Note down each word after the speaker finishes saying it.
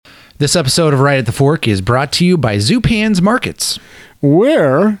This episode of Right at the Fork is brought to you by Zupan's Markets.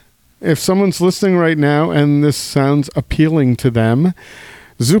 Where, if someone's listening right now and this sounds appealing to them,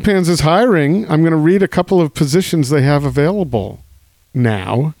 Zupan's is hiring. I'm going to read a couple of positions they have available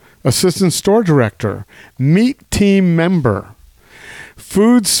now. Assistant store director, meat team member,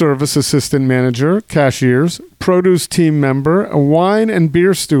 food service assistant manager, cashiers, produce team member, a wine and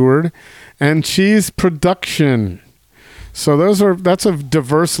beer steward, and cheese production. So that's a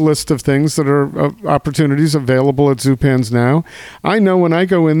diverse list of things that are opportunities available at Zupan's now. I know when I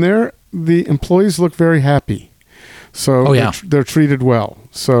go in there, the employees look very happy. So they're treated well.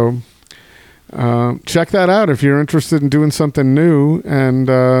 So check that out if you're interested in doing something new and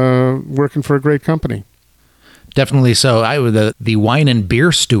working for a great company. Definitely so. The wine and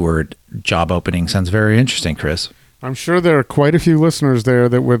beer steward job opening sounds very interesting, Chris. I'm sure there are quite a few listeners there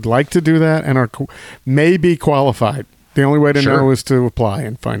that would like to do that and may be qualified. The only way to know is to apply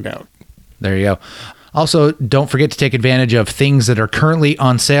and find out. There you go. Also, don't forget to take advantage of things that are currently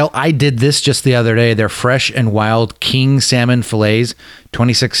on sale. I did this just the other day. They're fresh and wild king salmon fillets,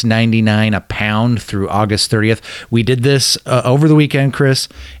 $26.99 a pound through August 30th. We did this over the weekend, Chris,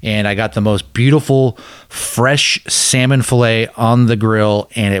 and I got the most beautiful fresh salmon fillet on the grill,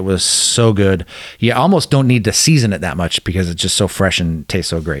 and it was so good. You almost don't need to season it that much because it's just so fresh and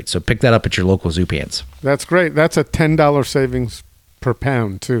tastes so great. So pick that up at your local Zupan's. That's great. That's a $10 savings per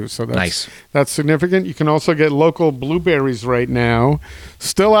pound too, so that's nice. That's significant. You can also get local blueberries right now,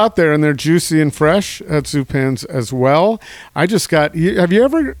 still out there, and they're juicy and fresh at Zupan's as well. I just got. Have you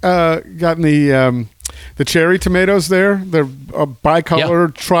ever gotten the cherry tomatoes there? They're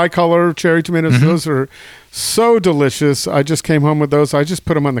bicolor, tricolor cherry tomatoes. Mm-hmm. Those are so delicious. I just came home with those. I just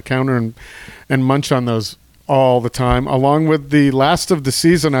put them on the counter and munch on those all the time, along with the last of the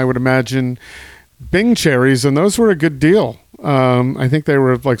season, I would imagine, Bing cherries, and those were a good deal. I think they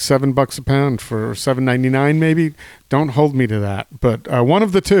were like $7 a pound for $7.99 maybe. Don't hold me to that, but one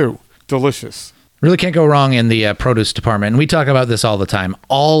of the two, delicious. Really can't go wrong in the produce department. And we talk about this all the time.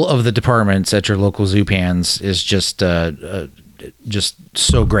 All of the departments at your local Zupan's is just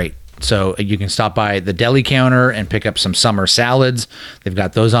so great. So you can stop by the deli counter and pick up some summer salads. They've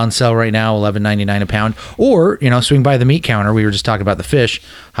got those on sale right now, $11.99 a pound. Or, swing by the meat counter. We were just talking about the fish.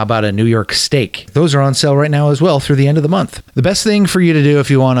 How about a New York steak? Those are on sale right now as well through the end of the month. The best thing for you to do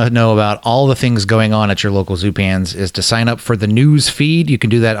if you want to know about all the things going on at your local Zupan's is to sign up for the news feed. You can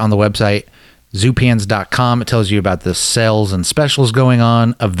do that on the website, Zupans.com. It tells you about the sales and specials going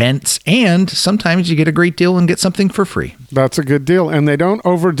on, events, and sometimes you get a great deal and get something for free. That's a good deal. And they don't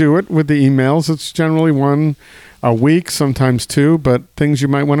overdo it with the emails. It's generally one a week, sometimes two, but things you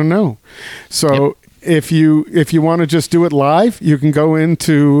might want to know. So if you want to just do it live, you can go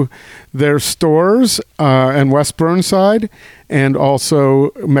into their stores in West Burnside and also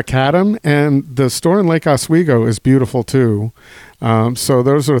Macadam, and the store in Lake Oswego is beautiful too. So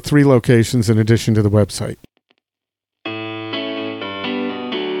those are 3 locations in addition to the website.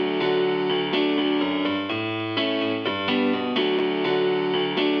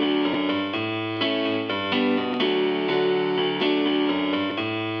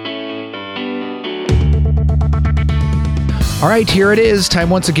 All right, here it is.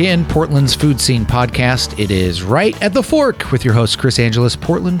 Time once again, Portland's Food Scene Podcast. It is Right at the Fork with your host, Chris Angelus,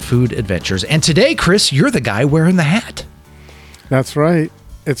 Portland Food Adventures. And today, Chris, you're the guy wearing the hat. That's right.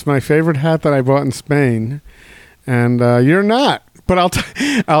 It's my favorite hat that I bought in Spain, and you're not. But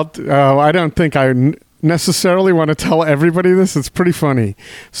I don't think I necessarily want to tell everybody this. It's pretty funny.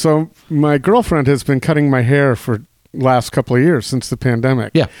 So my girlfriend has been cutting my hair for last couple of years since the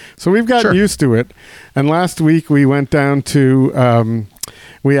pandemic. Yeah. So we've gotten used to it. And last week we went down to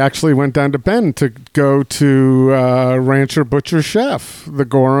Bend to go to Rancher Butcher Chef. The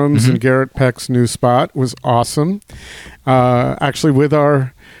Gorhams and Garrett Peck's new spot was awesome. Actually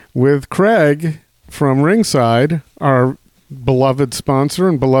with Craig from RingSide, our beloved sponsor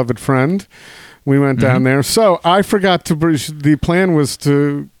and beloved friend, we went down there. So I forgot to the plan was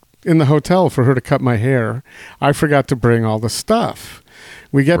to in the hotel for her to cut my hair. I forgot to bring all the stuff.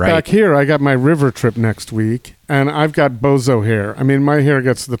 We get back here. I got my river trip next week, and I've got bozo hair. I mean, my hair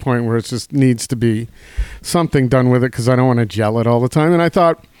gets to the point where it just needs to be something done with it because I don't want to gel it all the time. And I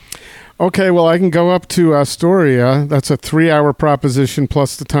thought, okay, well, I can go up to Astoria. That's a 3-hour proposition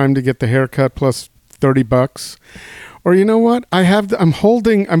plus the time to get the haircut plus $30. Or you know what? I'm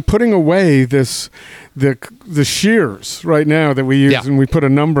putting away the shears right now that we use, and we put a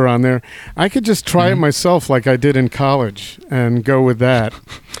number on there. I could just try it myself like I did in college and go with that.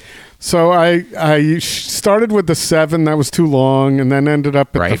 So I started with the 7. That was too long, and then ended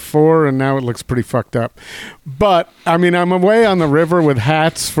up at the 4, and now it looks pretty fucked up. But, I mean, I'm away on the river with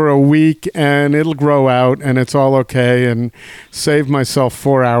hats for a week, and it'll grow out, and it's all okay, and saved myself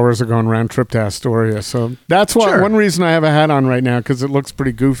 4 hours of going round trip to Astoria. So that's one reason I have a hat on right now, because it looks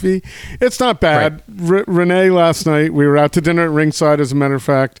pretty goofy. It's not bad. Renee last night, we were out to dinner at RingSide, as a matter of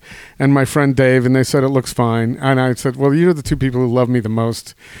fact, and my friend Dave, and they said it looks fine. And I said, well, you're the two people who love me the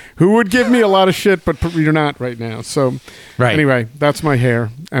most, who would give me a lot of shit, but you're not right now. So anyway, that's my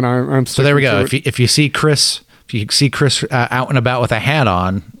hair, and I'm so there we go. If you see Chris out and about with a hat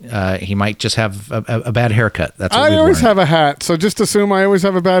on, he might just have a bad haircut. That's what I always have a hat, so just assume I always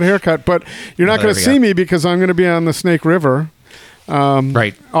have a bad haircut. But you're not going to see me because I'm going to be on the Snake River.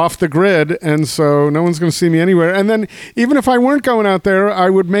 Off the grid, and so no one's going to see me anywhere. And then even if I weren't going out there, I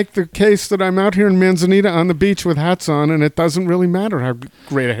would make the case that I'm out here in Manzanita on the beach with hats on, and it doesn't really matter how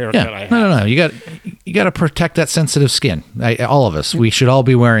great a haircut I have. No. You got to protect that sensitive skin. All of us, we should all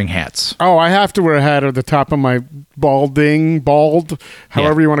be wearing hats. Oh, I have to wear a hat at the top of my bald,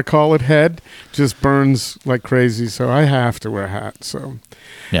 however you want to call it, head. Just burns like crazy, so I have to wear a hat. So.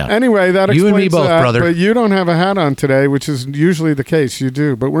 Yeah. Anyway, that explains you and me both, brother. But you don't have a hat on today, which is usually the case. You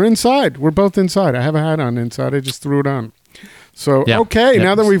do, but we're inside. We're both inside. I have a hat on inside. I just threw it on. So okay,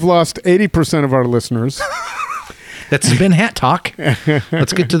 now that we've lost 80% of our listeners, that's been hat talk.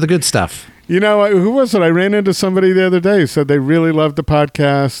 Let's get to the good stuff. You know, who was it? I ran into somebody the other day who said they really loved the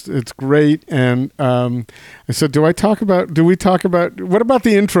podcast. It's great, and I said, "Do we talk about? What about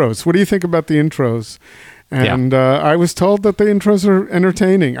the intros? What do you think about the intros?" And I was told that the intros are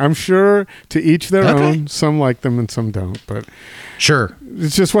entertaining. I'm sure to each their own. Some like them and some don't. But sure,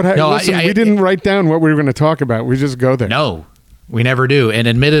 it's just what happens. We didn't write down what we were going to talk about. We just go there. No, we never do. And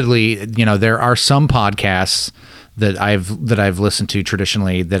admittedly, there are some podcasts that I've listened to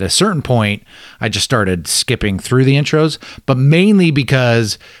traditionally that at a certain point I just started skipping through the intros, but mainly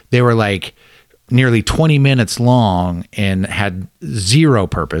because they were like nearly 20 minutes long and had zero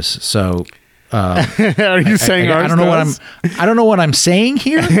purpose. So. Are you saying I don't know what I'm saying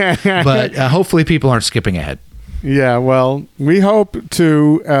here, but hopefully people aren't skipping ahead. Yeah, well, we hope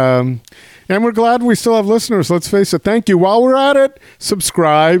to, and we're glad we still have listeners. Let's face it. Thank you. While we're at it,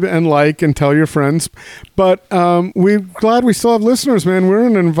 subscribe and like and tell your friends. But we're glad we still have listeners, man. We're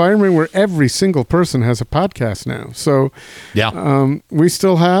in an environment where every single person has a podcast now. So we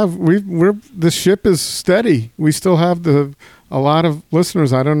still have the ship is steady. We still have a lot of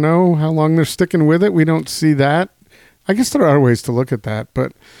listeners. I don't know how long they're sticking with it. We don't see that. I guess there are ways to look at that,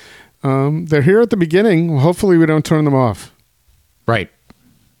 but they're here at the beginning. Hopefully we don't turn them off. Right.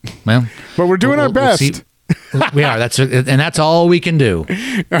 Well, but we're doing our best. We are. That's all we can do.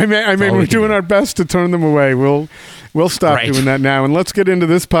 I mean, we're doing our best to turn them away. We'll stop doing that now, and let's get into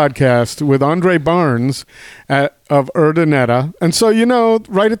this podcast with Aundre Barnes of Urdaneta. And so,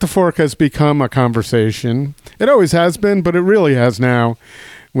 Right at the Fork has become a conversation. It always has been, but it really has now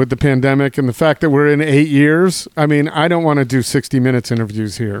with the pandemic and the fact that we're in 8 years. I mean, I don't want to do 60 minutes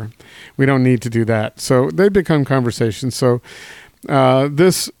interviews here. We don't need to do that. So they've become conversations. So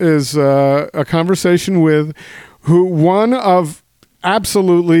this is a conversation with one of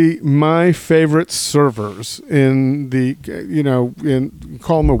absolutely my favorite servers in the,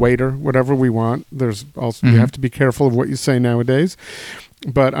 call him a waiter, whatever we want. There's also, you have to be careful of what you say nowadays,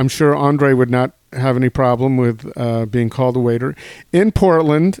 but I'm sure Aundre would not have any problem with being called a waiter. In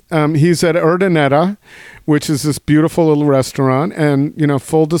Portland, he's at Urdaneta, which is this beautiful little restaurant. And,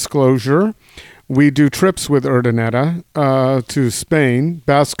 full disclosure, we do trips with Urdaneta to Spain,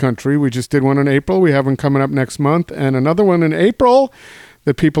 Basque country. We just did one in April. We have one coming up next month, and another one in April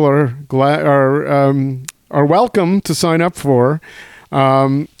that people are welcome to sign up for,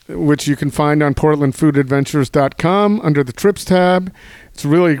 which you can find on portlandfoodadventures.com under the trips tab. It's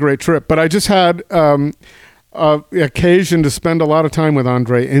really a great trip. But I just had occasion to spend a lot of time with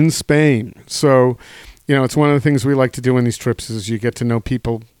Aundre in Spain. So, it's one of the things we like to do in these trips is you get to know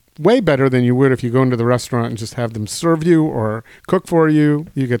people way better than you would if you go into the restaurant and just have them serve you or cook for you.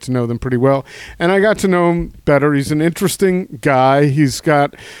 You get to know them pretty well. And I got to know him better. He's an interesting guy. He's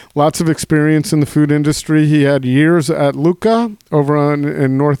got lots of experience in the food industry. He had years at Luca over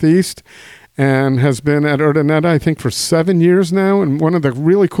in Northeast and has been at Urdaneta, I think, for 7 years now. And one of the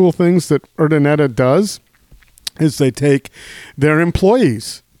really cool things that Urdaneta does is they take their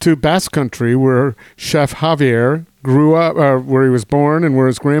employees to Basque country, where Chef Javier grew up, where he was born and where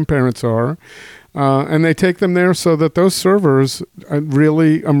his grandparents are. And they take them there so that those servers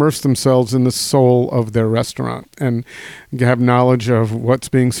really immerse themselves in the soul of their restaurant and have knowledge of what's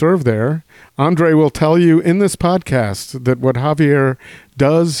being served there. Aundre will tell you in this podcast that what Javier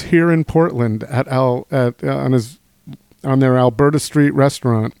does here in Portland on their Alberta Street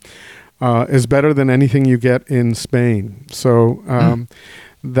restaurant is better than anything you get in Spain. So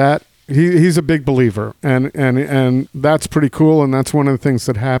that he's a big believer, and that's pretty cool. And that's one of the things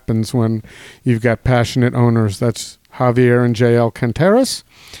that happens when you've got passionate owners. That's Javier and JL Canteras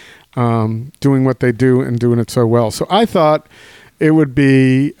doing what they do and doing it so well. So I thought it would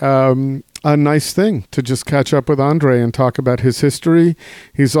be a nice thing to just catch up with Aundre and talk about his history.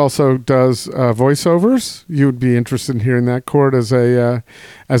 He's also does voiceovers. You would be interested in hearing that, Cord, as a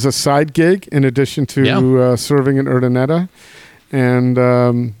side gig in addition to serving at Urdaneta.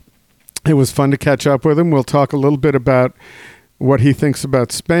 And it was fun to catch up with him. We'll talk a little bit about what he thinks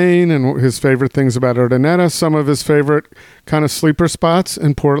about Spain and his favorite things about Urdaneta, some of his favorite kind of sleeper spots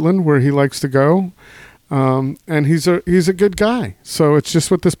in Portland where he likes to go. And he's a good guy. So it's just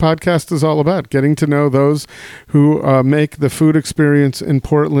what this podcast is all about, getting to know those who make the food experience in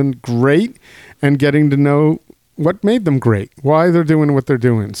Portland great and getting to know what made them great, why they're doing what they're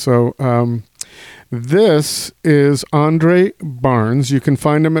doing. So this is Aundre Barnes. You can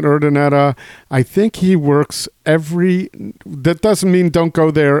find him at Urdaneta. I think he works that doesn't mean don't go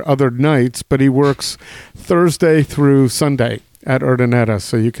there other nights, but he works Thursday through Sunday at Urdaneta,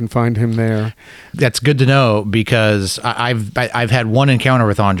 so you can find him there. That's good to know, because I've had one encounter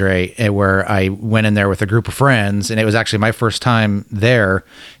with Aundre where I went in there with a group of friends, and it was actually my first time there.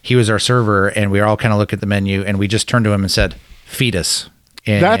 He was our server, and we all kind of looked at the menu, and we just turned to him and said, "Feed us."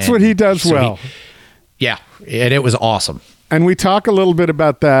 That's what he does well. Yeah, and it was awesome. And we talk a little bit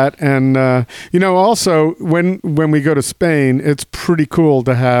about that. And, also when we go to Spain, it's pretty cool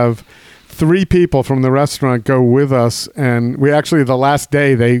to have 3 people from the restaurant go with us. And we actually, the last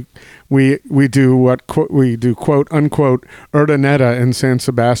day, we do quote unquote Urdaneta in San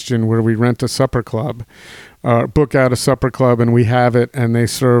Sebastian, where we rent a supper club, book out a supper club, and we have it, and they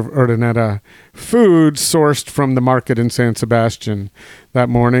serve Urdaneta food sourced from the market in San Sebastian that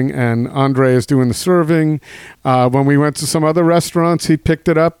morning. And Aundre is doing the serving. When we went to some other restaurants, he picked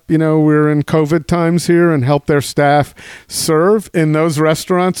it up. We're in COVID times here, and helped their staff serve in those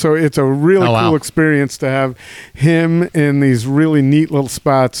restaurants. So it's a really cool experience to have him in these really neat little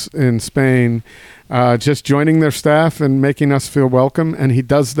spots in Spain, just joining their staff and making us feel welcome. And he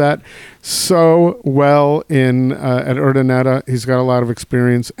does that so well at Urdaneta. He's got a lot of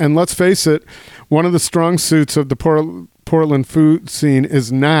experience. And let's face it, one of the strong suits of the Portland food scene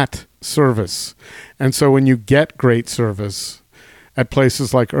is not service. And so when you get great service at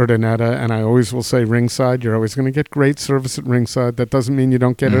places like Urdaneta, and I always will say RingSide, you're always going to get great service at RingSide. That doesn't mean you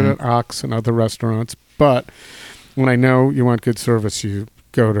don't get it at Ox and other restaurants. But when I know you want good service, you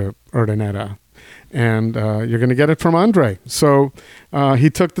go to Urdaneta. And you're going to get it from Aundre. So he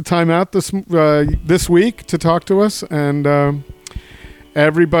took the time out this week to talk to us, and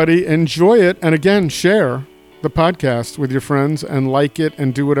everybody enjoy it. And again, share the podcast with your friends and like it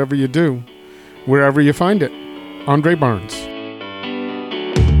and do whatever you do wherever you find it. Aundre Barnes.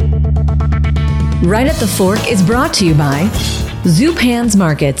 Right at the Fork is brought to you by Zupan's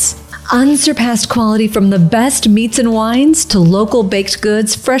Markets. Unsurpassed quality from the best meats and wines to local baked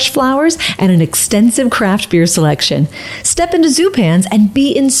goods, fresh flowers, and an extensive craft beer selection. Step into Zupan's and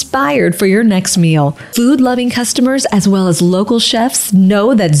be inspired for your next meal. Food-loving customers as well as local chefs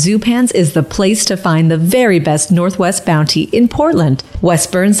know that Zupan's is the place to find the very best Northwest bounty in Portland,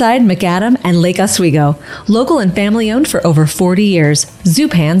 West Burnside, McAdam, and Lake Oswego. Local and family-owned for over 40 years.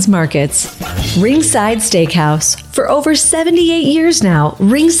 Zupan's Markets. RingSide Steakhouse. For over 78 years now,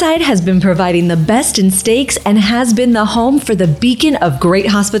 RingSide has been providing the best in steaks and has been the home for the beacon of great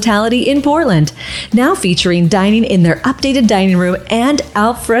hospitality in Portland. Now featuring dining in their updated dining room and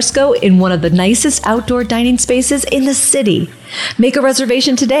al fresco in one of the nicest outdoor dining spaces in the city. Make a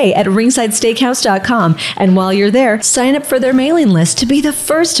reservation today at ringsidesteakhouse.com, and while you're there, sign up for their mailing list to be the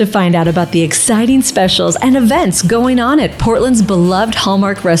first to find out about the exciting specials and events going on at Portland's beloved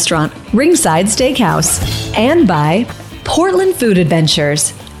Hallmark restaurant, RingSide Steakhouse. And by Portland Food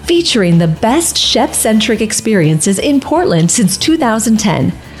Adventures, featuring the best chef-centric experiences in Portland since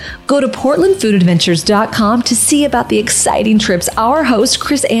 2010. Go to portlandfoodadventures.com to see about the exciting trips our host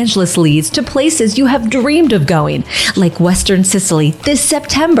Chris Angelus leads to places you have dreamed of going, like Western Sicily this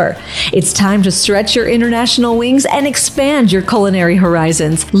September. It's time to stretch your international wings and expand your culinary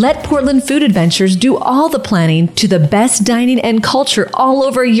horizons. Let Portland Food Adventures do all the planning to the best dining and culture all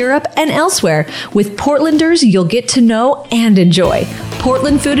over Europe and elsewhere. With Portlanders you'll get to know and enjoy.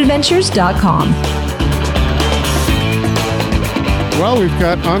 PortlandFoodAdventures.com. Well, we've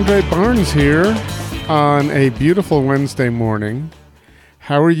got Aundre Barnes here on a beautiful Wednesday morning.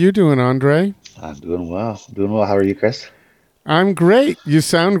 How are you doing, Aundre? I'm doing well. How are you, Chris? I'm great. You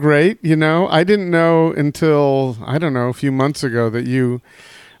sound great. You know, I didn't know until, a few months ago that you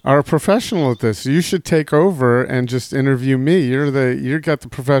are a professional at this. You should take over and just interview me. You got the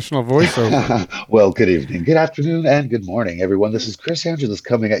professional voiceover. Well, good evening, good afternoon, and good morning, everyone. This is Chris Angelus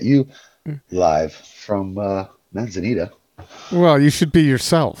coming at you live from Manzanita. Well, you should be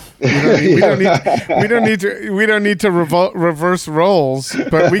yourself. We don't need to reverse roles,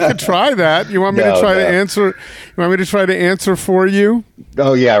 but we could try that. You want me to try to answer? You want me to try to answer for you?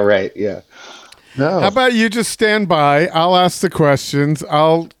 Oh yeah, right. Yeah. No. How about you just stand by? I'll ask the questions.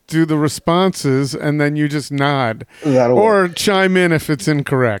 I'll do the responses, and then you just nod or chime in if it's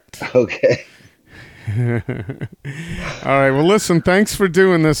incorrect. Okay. All right. Well, listen, thanks for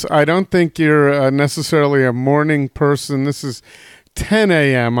doing this. I don't think you're necessarily a morning person. This is 10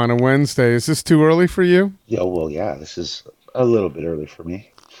 a.m. on a Wednesday. Is this too early for you? Yeah, well, yeah, this is a little bit early for me.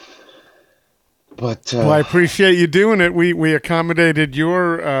 But well, I appreciate you doing it. We accommodated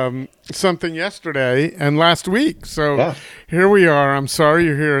your something yesterday and last week. So Here we are. I'm sorry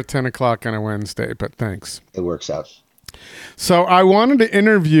you're here at 10 o'clock on a Wednesday, but thanks. It works out. So I wanted to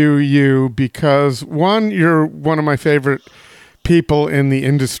interview you because, one, you're one of my favorite people in the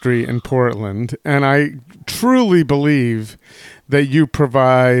industry in Portland, and I truly believe that you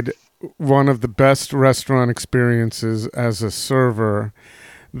provide one of the best restaurant experiences as a server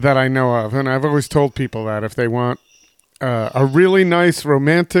that I know of. And I've always told people that if they want a really nice,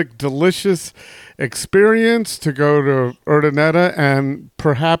 romantic, delicious experience, to go to Urdaneta and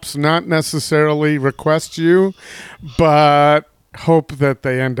perhaps not necessarily request you, but hope that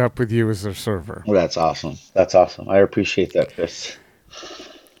they end up with you as their server. Well, that's awesome. That's awesome. I appreciate that, Chris.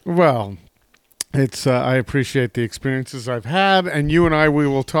 Well, it's I appreciate the experiences I've had, and you and I, we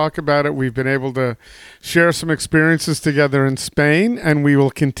will talk about it. We've been able to share some experiences together in Spain, and we will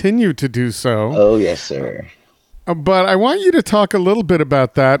continue to do so. Oh, yes, sir. But I want you to talk a little bit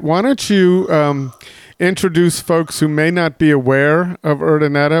about that. Why don't you introduce folks who may not be aware of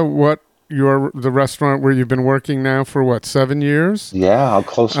Urdaneta, the restaurant where you've been working now for 7 years? Yeah,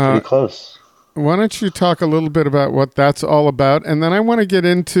 pretty close. Why don't you talk a little bit about what that's all about? And then I want to get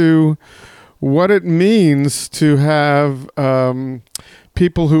into what it means to have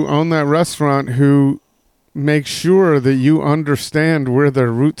people who own that restaurant who make sure that you understand where their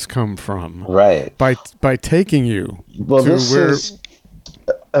roots come from. Right. By taking you. Well, this is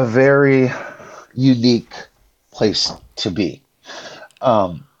a very unique place to be.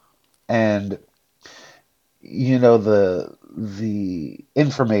 And you know, the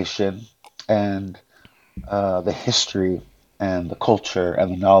information and the history and the culture and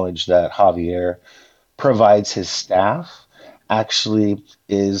the knowledge that Javier provides his staff actually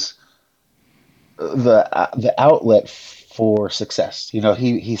is the outlet for success. You know,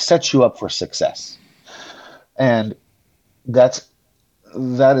 he sets you up for success, and that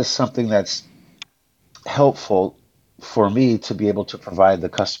is something that's helpful for me to be able to provide the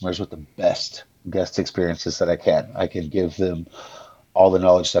customers with the best guest experiences that I can. I can give them all the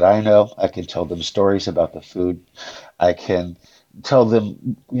knowledge that I know. I can tell them stories about the food. I can tell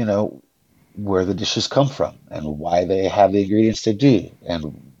them, you know, where the dishes come from and why they have the ingredients they do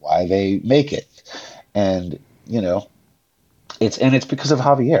and why they make it. And, you know, it's because of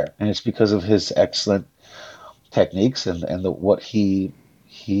Javier, and it's because of his excellent techniques and what he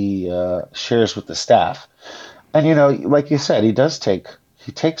shares with the staff. And, you know, like you said, he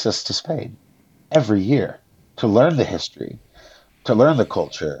takes us to Spain every year to learn the history, to learn the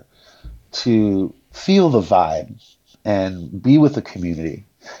culture, to feel the vibe and be with the community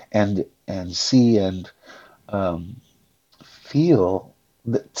and see and feel,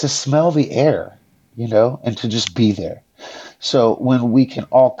 to smell the air, you know, and to just be there. So when we can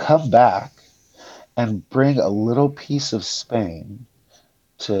all come back and bring a little piece of Spain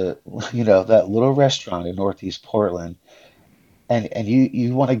to, you know, that little restaurant in Northeast Portland, and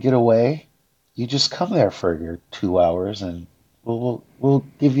you want to get away, you just come there for your 2 hours, and we'll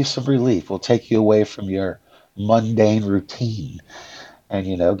give you some relief. We'll take you away from your mundane routine, and,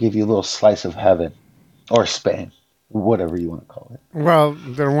 you know, give you a little slice of heaven or Spain, whatever you want to call it. Well,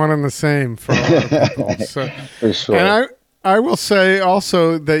 they're one and the same for a lot of people. So, for sure. And I will say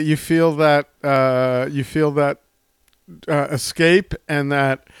also that you feel that escape and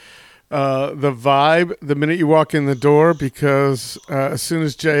that the vibe the minute you walk in the door, because as soon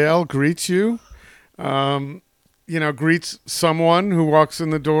as JL greets you, you know, greets someone who walks in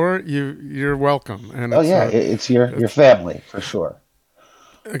the door, you're welcome. And it's your family for sure.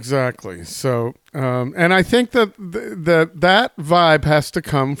 Exactly. So, and I think that that vibe has to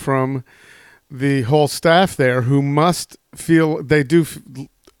come from the whole staff there, who must feel they do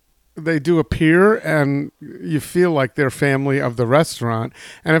appear, and you feel like they're family of the restaurant.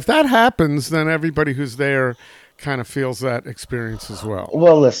 And if that happens, then everybody who's there kind of feels that experience as well.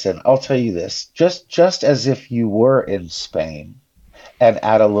 Well, listen, I'll tell you this. Just as if you were in Spain and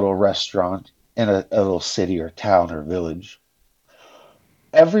at a little restaurant in a little city or town or village,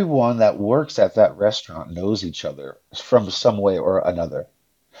 everyone that works at that restaurant knows each other from some way or another.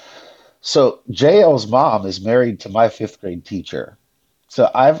 So JL's mom is married to my fifth grade teacher. So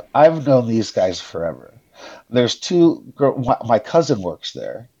I've known these guys forever. There's two girl, my cousin works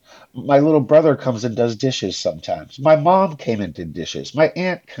there. My little brother comes and does dishes sometimes. My mom came and did dishes. My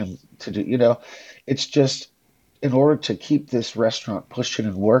aunt comes to do, it's just in order to keep this restaurant pushing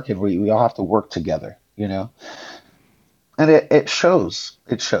and working, we all have to work together. And it shows.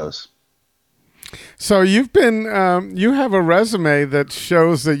 It shows. So you have a resume that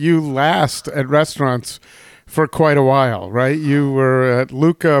shows that you last at restaurants for quite a while, right? You were at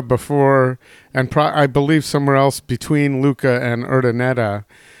Luca before, and I believe somewhere else between Luca and Urdaneta,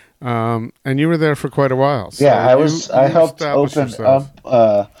 and you were there for quite a while. So Yeah, I you helped established open yourself.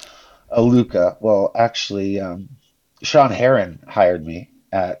 up a Luca. Well, actually, Sean Heron hired me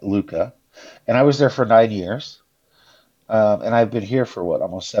at Luca, and I was there for 9 years. And I've been here for what,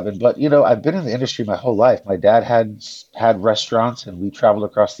 almost seven. But I've been in the industry my whole life. My dad had restaurants, and we traveled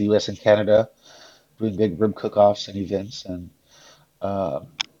across the U.S. and Canada doing big rib cook-offs and events. And uh,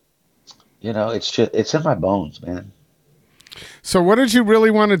 it's in my bones, man. So what did you really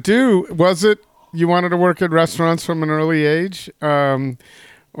want to do? Was it you wanted to work at restaurants from an early age?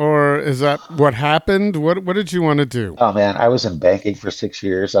 Or is that what happened? What did you want to do? Oh man, I was in banking for 6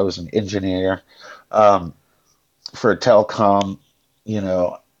 years. I was an engineer um, for a telecom. You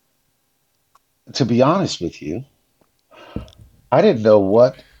know, to be honest with you, I didn't know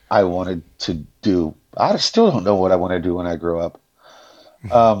what I wanted to do. I still don't know what I want to do when I grow up.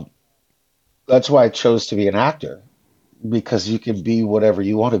 Um, that's why I chose to be an actor, because you can be whatever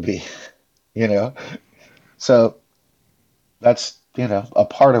you want to be, you know? So that's a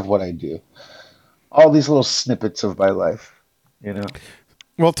part of what I do. All these little snippets of my life.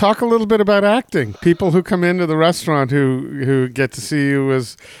 Well, talk a little bit about acting. People who come into the restaurant who get to see you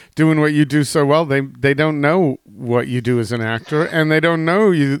as doing what you do so well, they don't know what you do as an actor, and they don't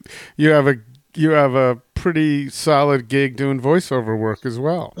know you have a pretty solid gig doing voiceover work as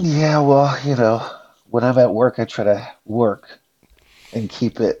well. Yeah, well, when I'm at work, I try to work and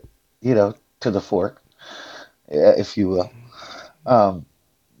keep it to the fork, if you will. Um,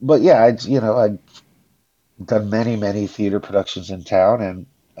 but yeah, I've done many, many theater productions in town and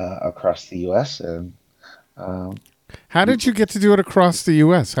across the U.S. And um, How did you get to do it across the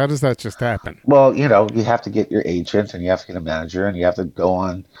U.S.? How does that just happen? well, you have to get your agent and you have to get a manager and you have to go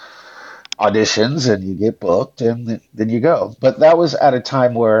on auditions and you get booked and then you go. But that was at a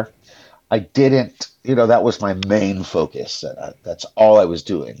time where I didn't, that was my main focus. That's all I was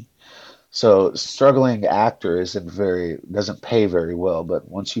doing. So struggling actor doesn't pay very well, but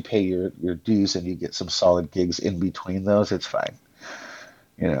once you pay your dues and you get some solid gigs in between those, it's fine.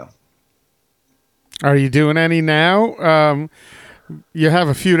 You know. Are you doing any now? You have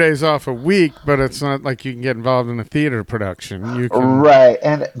a few days off a week, but it's not like you can get involved in a theater production. You can. Right.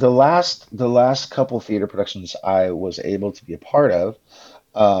 And the last couple theater productions I was able to be a part of,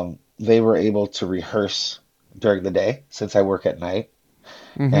 they were able to rehearse during the day since I work at night.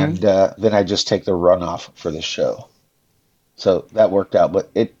 Hmm. And then I just take the runoff for the show. So that worked out, but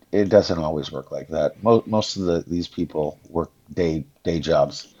it doesn't always work like that. Most of these people work day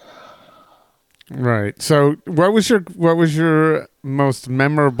jobs. Right. So, what was your most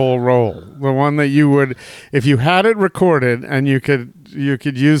memorable role? The one that you would, if you had it recorded and you could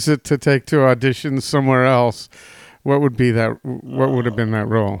use it to take to auditions somewhere else, what would be that? What would have been that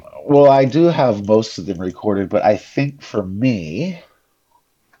role? Well, I do have most of them recorded, but I think for me,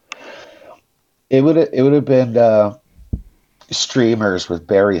 it would have been Streamers with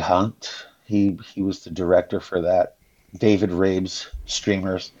Barry Hunt. He was the director for that. David Rabe's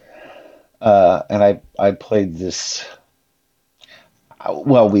Streamers, and I played this.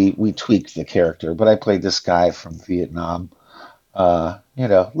 Well, we tweaked the character, but I played this guy from Vietnam.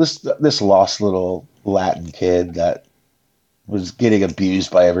 This lost little Latin kid that was getting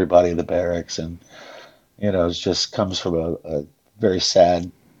abused by everybody in the barracks, and it just comes from a very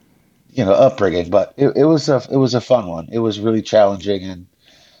sad upbringing. But it was a fun one. It was really challenging,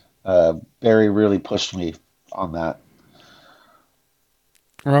 and Barry really pushed me on that.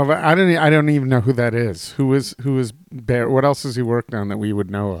 Well, I don't even know who that is. Who is Bear? What else has he worked on that we would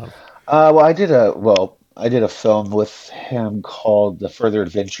know of? I did a film with him called The Further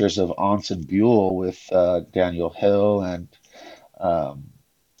Adventures of Ans and Buell with Daniel Hill and um,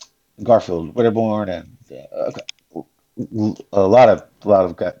 Garfield Winterborn and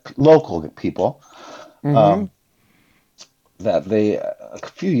local people. Mm-hmm. Um, that they a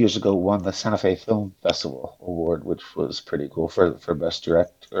few years ago won the Santa Fe Film Festival award, which was pretty cool for best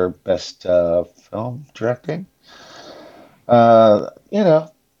film directing. You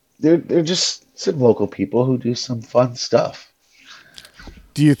know, they're just some local people who do some fun stuff.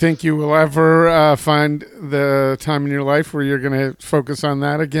 Do you think you will ever find the time in your life where you're going to focus on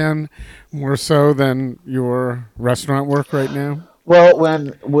that again, more so than your restaurant work right now? Well,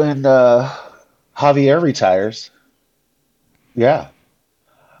 when Javier retires, yeah,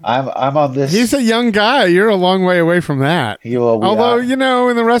 I'm on He's this. a young guy. You're a long way away from that. You know, Although,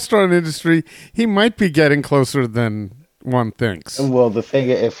 in the restaurant industry, he might be getting closer than one thinks. well, the thing,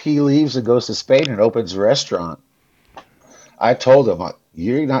 if he leaves and goes to Spain and opens a restaurant, I told him,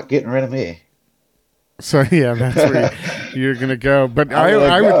 you're not getting rid of me. So yeah, that's where you're going to go. But I'm gonna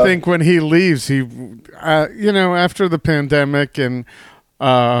I would go. think when he leaves, after the pandemic and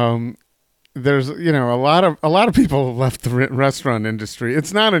there's a lot of people have left the restaurant industry.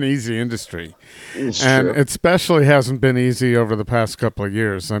 It's not an easy industry, It's and true. it especially hasn't been easy over the past couple of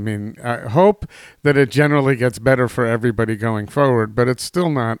years. I mean, I hope that it generally gets better for everybody going forward, but it's still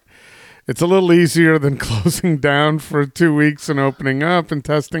not. It's a little easier than closing down for 2 weeks and opening up and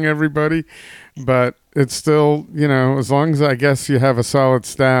testing everybody, but it's still, as long as I guess you have a solid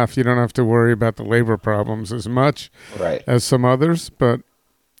staff, you don't have to worry about the labor problems as much Right. as some others, but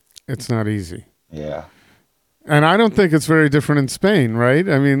it's not easy. Yeah. And I don't think it's very different in Spain, right?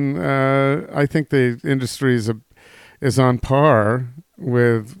 I mean, I think the industry is on par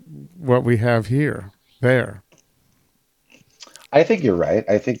with what we have here, there. I think you're right.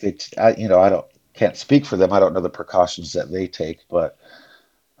 I think I don't can't speak for them. I don't know the precautions that they take, but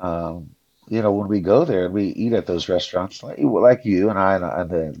when we go there and we eat at those restaurants, like you and I and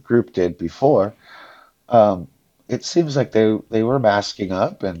the group did before, um, it seems like they were masking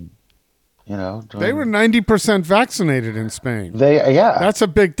up and They were doing 90% vaccinated in Spain. yeah, That's a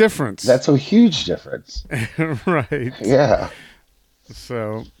big difference. that's a huge difference. Right. Yeah,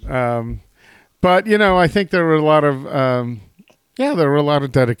 So, but I think there were a lot of, there were a lot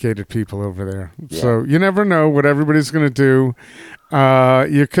of dedicated people over there. yeah, So you never know what everybody's going to do.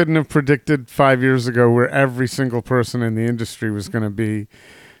 You couldn't have predicted 5 years ago where every single person in the industry was going to be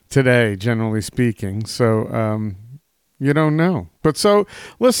today, generally speaking. So, you don't know. But so,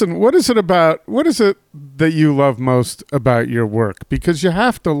 listen, what is it that you love most about your work? Because you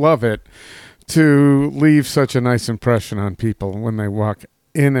have to love it to leave such a nice impression on people when they walk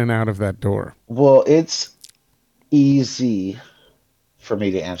in and out of that door. well, it's easy for me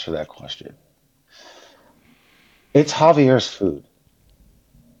to answer that question. It's Javier's food,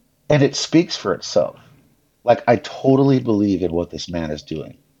 and it speaks for itself. Like, I totally believe in what this man is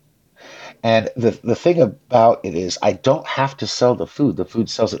doing. And the thing about it is, I don't have to sell the food. The food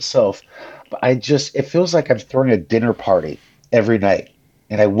sells itself. But it feels like I'm throwing a dinner party every night.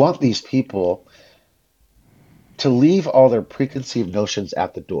 And I want these people to leave all their preconceived notions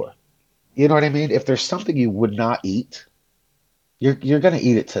at the door. You know what I mean? If there's something you would not eat, you're going to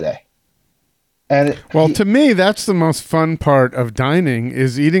eat it today. And Well, to me, that's the most fun part of dining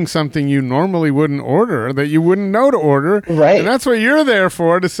is eating something you normally wouldn't order, that you wouldn't know to order. right. And that's what you're there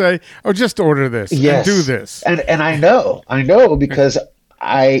for, to say, oh, just order this and do Yes. this. And I know because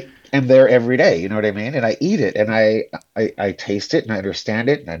I am there every day, you know what I mean? And I eat it and I taste it and I understand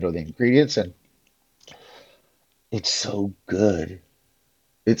it and I know the ingredients and it's so good.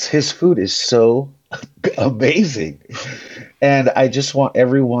 It's his food is so amazing. And I just want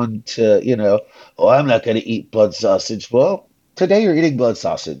everyone to, oh, I'm not going to eat blood sausage. Well, today you're eating blood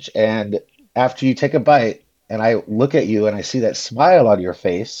sausage. And after you take a bite and I look at you and I see that smile on your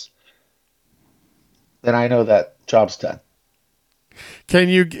face, then I know that job's done. Can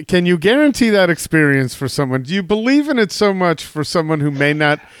you guarantee that experience for someone? Do you believe in it so much for someone who may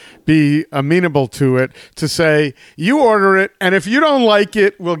not be amenable to it to say, you order it, and if you don't like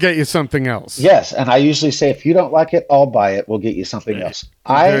it, we'll get you something else? Yes, and I usually say if you don't like it, I'll buy it. We'll get you something else.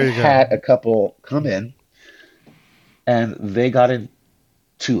 I There you go. had a couple come in and they got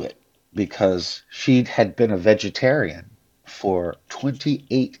into it because she had been a vegetarian for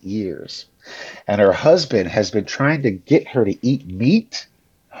 28 years. And her husband has been trying to get her to eat meat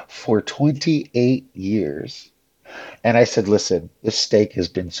for 28 years. And I said, listen, this steak has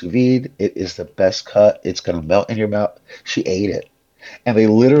been sous vide. It is the best cut. It's going to melt in your mouth. She ate it. And they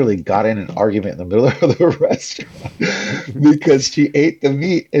literally got in an argument in the middle of the restaurant because she ate the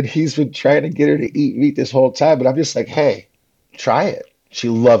meat and he's been trying to get her to eat meat this whole time. But I'm just like, hey, try it. She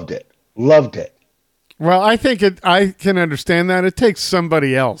loved it. Loved it. Well, I can understand that. It takes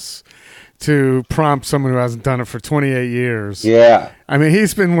somebody else to prompt someone who hasn't done it for 28 years. Yeah. I mean,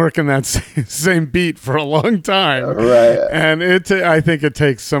 he's been working that same beat for a long time. Right. And I think it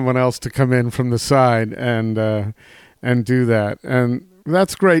takes someone else to come in from the side and do that. And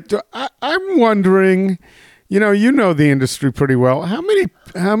that's great. I'm wondering, you know the industry pretty well. How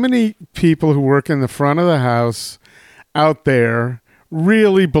many people who work in the front of the house out there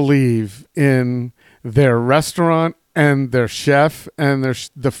really believe in their restaurant and their chef and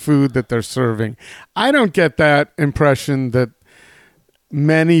the food that they're serving? I don't get that impression that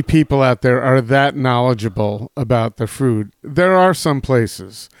many people out there are that knowledgeable about their food. There are some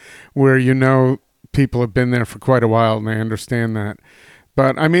places where people have been there for quite a while and they understand that.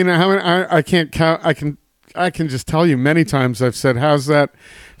 But I mean, I can't count. I can just tell you many times I've said, "How's that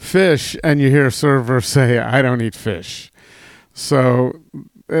fish?" and you hear a server say, "I don't eat fish." So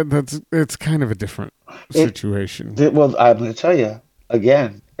it's kind of a different situation. Well, I'm going to tell you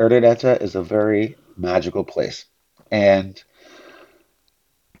again, Urdaneta is a very magical place, and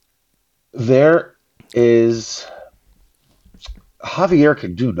there is Javier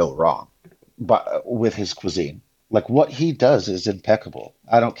can do no wrong, but with his cuisine, like what he does is impeccable.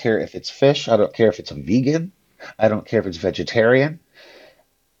 I don't care if it's fish. I don't care if it's a vegan. I don't care if it's vegetarian.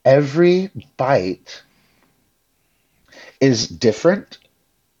 Every bite is different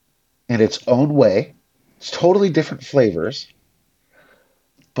in its own way. It's totally different flavors,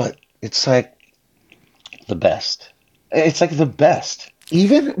 but it's like the best. It's like the best.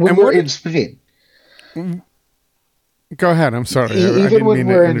 Even when we're in Spain. Go ahead. I'm sorry. Even when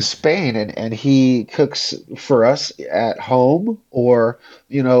we're in Spain and he cooks for us at home, or,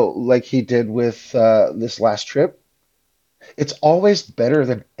 like he did with this last trip, it's always better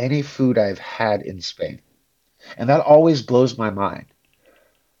than any food I've had in Spain. And that always blows my mind.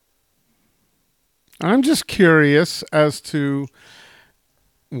 I'm just curious as to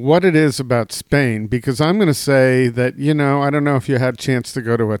what it is about Spain, because I'm going to say that, I don't know if you had a chance to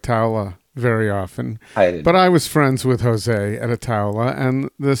go to Ataula very often, but I was friends with Jose at Ataula, and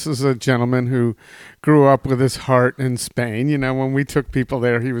this is a gentleman who grew up with his heart in Spain. When we took people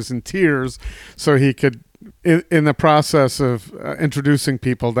there, he was in tears, so he could, in the process of introducing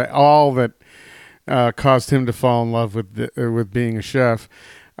people to all that caused him to fall in love with being a chef.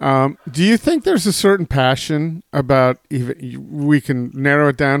 Do you think there's a certain passion about, we can narrow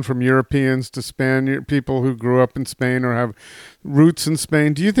it down from Europeans to Spaniard people who grew up in Spain or have roots in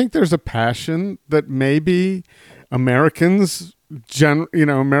Spain? Do you think there's a passion that maybe Americans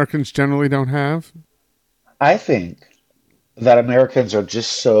generally don't have? I think that Americans are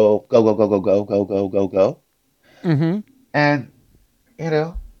just so go, go, go, go, go, go, go, go, go. Mm-hmm. And,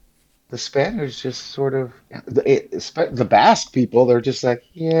 the Spaniards just sort of, the Basque people, they're just like,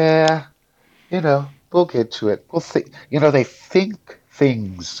 yeah, we'll get to it. We'll think, they think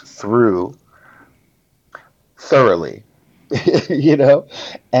things through thoroughly,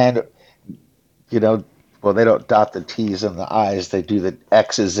 and, well, they don't dot the T's and the I's. They do the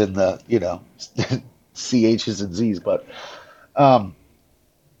X's and the, CH's and Z's. But I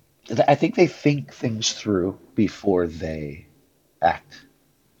think they think things through before they act.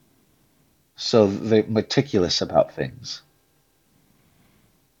 So they're meticulous about things.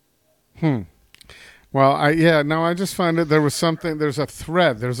 Well, I just find that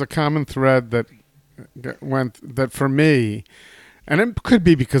there's a common thread that for me, and it could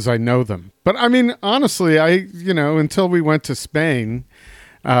be because I know them. But I mean, honestly, until we went to Spain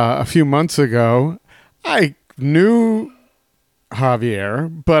a few months ago, I knew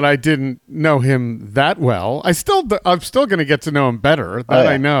Javier, but I didn't know him that well. I'm still going to get to know him better. That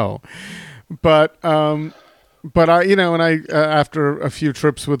I know. But I, after a few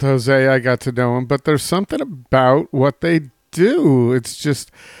trips with Jose, I got to know him. But there's something about what they do. It's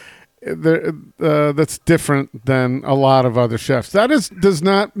just that's different than a lot of other chefs. Does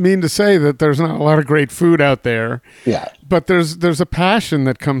not mean to say that there's not a lot of great food out there. Yeah. But there's a passion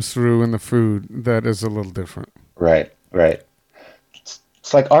that comes through in the food that is a little different. Right.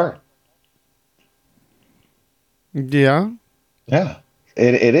 It's like art. Yeah. Yeah.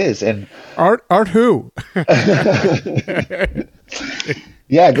 It is. And art who?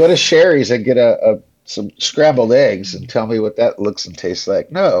 Yeah, go to Sherry's and get some scrambled eggs and tell me what that looks and tastes like.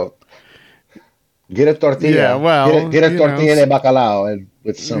 No. Get a tortilla. Yeah, well, get a tortilla de bacalao and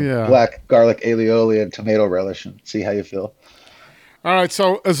with some black garlic aioli and tomato relish and see how you feel. All right,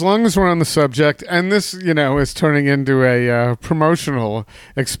 so as long as we're on the subject, and this, is turning into a promotional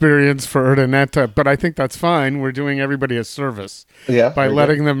experience for Urdaneta, but I think that's fine. We're doing everybody a service by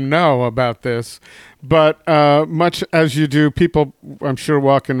letting them know about this. But much as you do, people, I'm sure,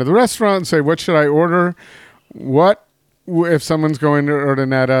 walk into the restaurant and say, what should I order? What if someone's going to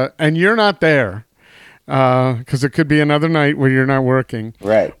Urdaneta and you're not there? Because it could be another night where you're not working.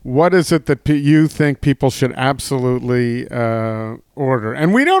 Right. What is it that you think people should absolutely order?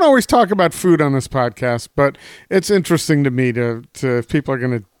 And we don't always talk about food on this podcast, but it's interesting to me to if people are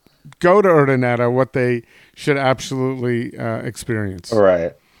going to go to Urdaneta, what they should absolutely experience.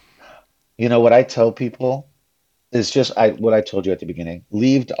 Right. What I tell people is just what I told you at the beginning.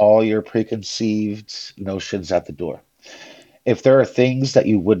 Leave all your preconceived notions at the door. If there are things that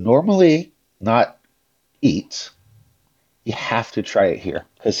you would normally not eat, you have to try it here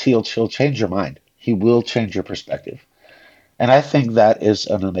because he'll change your mind. He will change your perspective. And I think that is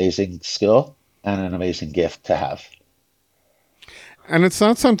an amazing skill and an amazing gift to have. And it's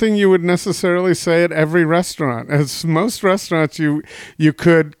not something you would necessarily say at every restaurant. As most restaurants, you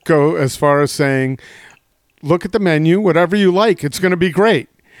could go as far as saying, look at the menu, whatever you like, it's going to be great.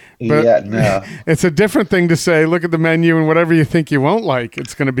 But no. It's a different thing to say, look at the menu and whatever you think you won't like,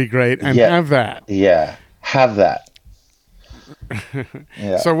 it's going to be great, and have that. Yeah. Have that.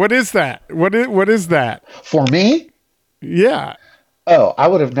 Yeah. So what is that? What is that? For me? Yeah. Oh, I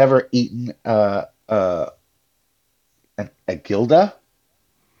would have never eaten a gilda.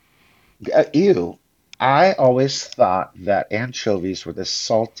 Ew. I always thought that anchovies were the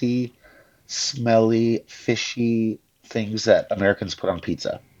salty, smelly, fishy things that Americans put on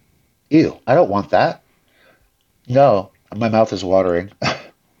pizza. Ew. I don't want that. No, my mouth is watering.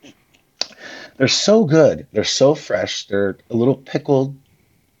 They're so good. They're so fresh. They're a little pickled.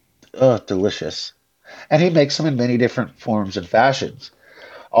 Ugh, delicious. And he makes them in many different forms and fashions.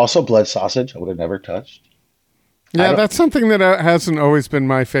 Also, blood sausage, I would have never touched. Yeah, that's something that hasn't always been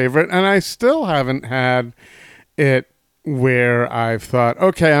my favorite. And I still haven't had it where I've thought,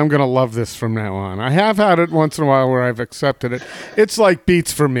 okay, I'm going to love this from now on. I have had it once in a while where I've accepted it. It's like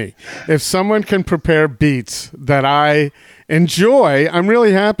beets for me. If someone can prepare beets that I enjoy, I'm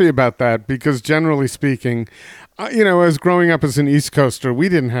really happy about that because generally speaking, as growing up as an East Coaster, we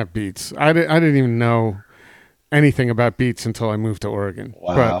didn't have beets. I didn't even know anything about beets until I moved to Oregon.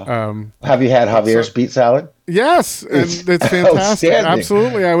 Wow. But, have you had Javier's beet salad? Yes, and it's fantastic.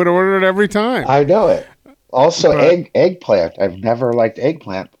 Absolutely. I would order it every time. I know it. Also, eggplant. I've never liked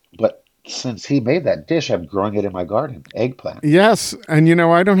eggplant, but since he made that dish, I'm growing it in my garden. Eggplant. Yes, and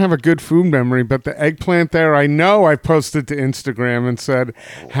I don't have a good food memory, but the eggplant there, I know I posted to Instagram and said,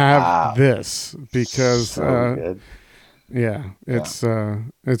 "Have this," because so good. Yeah, it's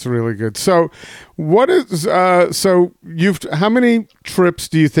really good. So, what is how many trips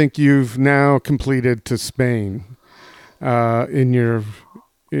do you think you've now completed to Spain in your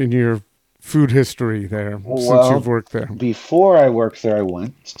food history there since you've worked there? Before I worked there, I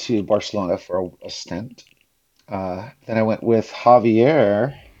went to Barcelona for a stint. Then I went with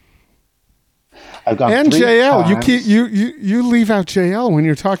Javier. I've gone and 3 JL. times. You leave out JL when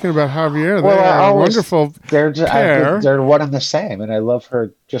you're talking about Javier. Well, they're a wonderful pair. They're one and the same, and I love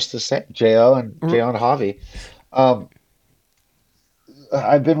her just the same. JL and Javi.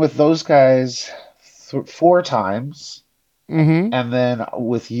 I've been with those guys 4 times. Mm-hmm. And then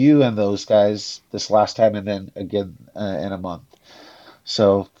with you and those guys this last time, and then again in a month.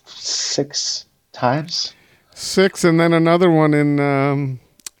 So 6 times. 6, and then another one in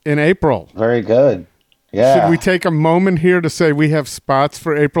April. Very good. Yeah. Should we take a moment here to say we have spots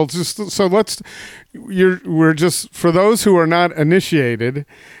for April? We're just for those who are not initiated.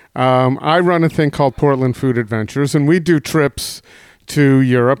 I run a thing called Portland Food Adventures, and we do trips to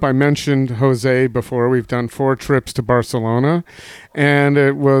Europe. I mentioned Jose before. We've done 4 trips to Barcelona, and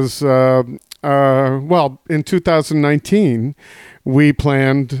it was in 2019 I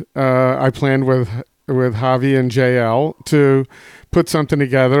planned with Javi and JL to put something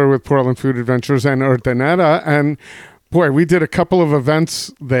together with Portland Food Adventures and Urdaneta, and boy, we did a couple of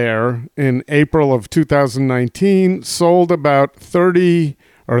events there in April of 2019, sold about 30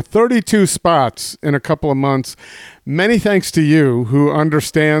 or 32 spots in a couple of months. Many thanks to you, who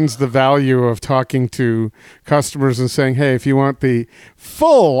understands the value of talking to customers and saying, hey, if you want the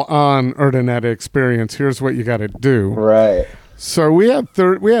full-on Urdaneta experience, here's what you got to do. Right. So we had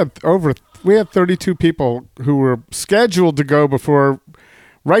 32 people who were scheduled to go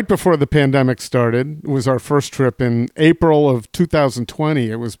right before the pandemic started. It was our first trip in April of 2020.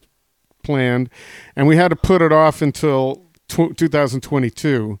 It was planned, and we had to put it off until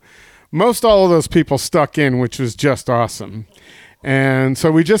 2022. Most all of those people stuck in, which was just awesome. And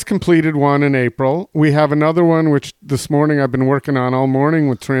so we just completed one in April. We have another one, which this morning I've been working on all morning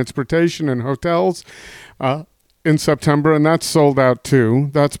with transportation and hotels in September, and that's sold out too.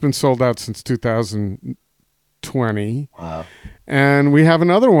 That's been sold out since 2020. Wow. And we have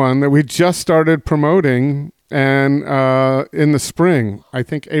another one that we just started promoting, and in the spring, I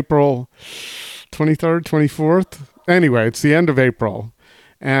think April 23rd, 24th. Anyway, it's the end of April.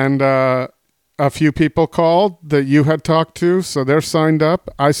 And a few people called that you had talked to, so they're signed up.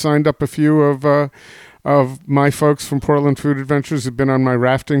 I signed up a few of my folks from Portland Food Adventures who've been on my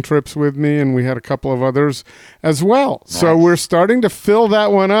rafting trips with me, and we had a couple of others as well. Nice. So we're starting to fill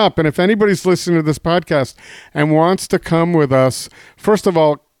that one up. And if anybody's listening to this podcast and wants to come with us, first of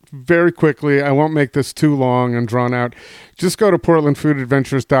all, very quickly, I won't make this too long and drawn out. Just go to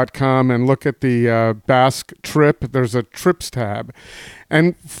portlandfoodadventures.com and look at the Basque trip. There's a trips tab.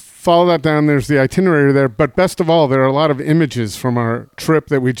 And follow that down. There's the itinerary there. But best of all, there are a lot of images from our trip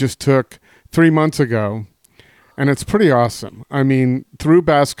that we just took 3 months ago. And it's pretty awesome. I mean, through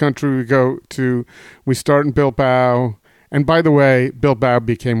Basque country, we start in Bilbao. And by the way, Bilbao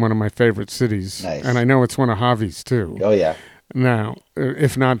became one of my favorite cities. Nice. And I know it's one of Javi's too. Oh, yeah. Now,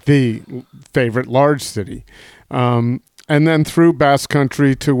 if not the favorite large city. And then through Basque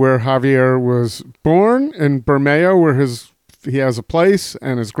country to where Javier was born in Bermeo, where he has a place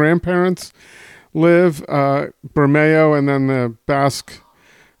and his grandparents live, Bermeo, and then the Basque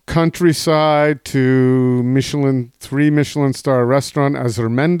countryside to three Michelin star restaurant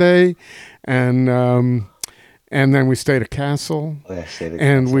Azurmendi, and then we stayed at Castle. Oh, yeah,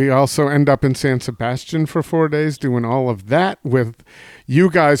 and we also end up in San Sebastian for 4 days doing all of that with you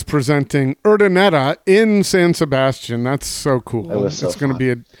guys presenting Urdaneta in San Sebastian. That's so cool. It was so it's going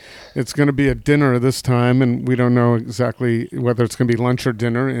to be a dinner this time, and we don't know exactly whether it's going to be lunch or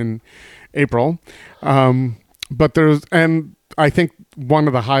dinner in April. And I think one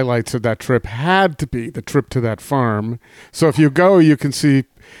of the highlights of that trip had to be the trip to that farm. So if you go, you can see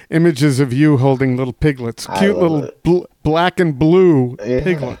images of you holding little piglets, cute little black and blue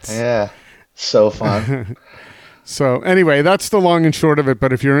piglets. Yeah, so fun. So anyway, that's the long and short of it.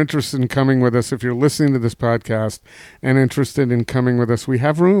 But if you're interested in coming with us, if you're listening to this podcast and interested in coming with us, we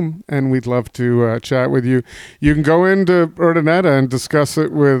have room and we'd love to chat with you. You can go into Urdaneta and discuss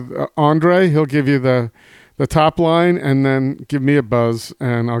it with Aundre. He'll give you the top line, and then give me a buzz,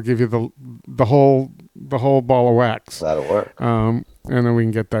 and I'll give you the whole ball of wax. That'll work. And then we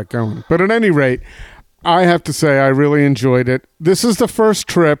can get that going. But at any rate, I have to say I really enjoyed it. This is the first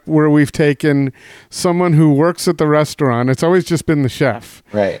trip where we've taken someone who works at the restaurant. It's always just been the chef.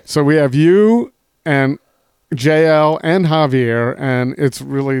 Right. So we have you and JL and Javier, and it's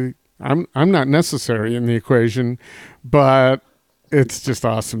really I'm not necessary in the equation, but it's just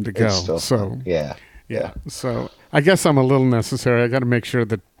awesome to go. So yeah. Yeah, so I guess I'm a little necessary. I got to make sure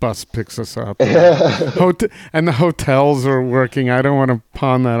the bus picks us up. And the hotels are working. I don't want to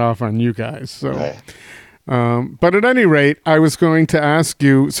pawn that off on you guys. So, right. But at any rate, I was going to ask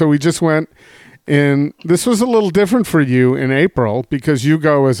you, so we just went in, this was a little different for you in April because you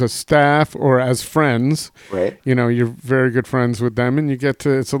go as a staff or as friends. Right. You know, you're very good friends with them and you get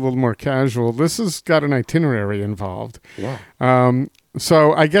to, it's a little more casual. This has got an itinerary involved. Yeah.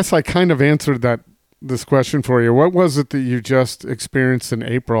 So I guess I kind of answered this question for you. What was it that you just experienced in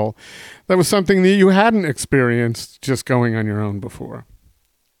April that was something that you hadn't experienced just going on your own before?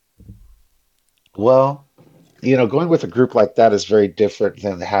 Well, going with a group like that is very different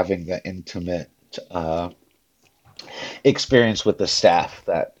than having the intimate experience with the staff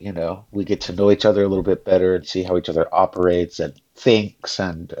that, we get to know each other a little bit better and see how each other operates and thinks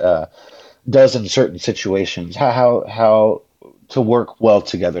and does in certain situations, how to work well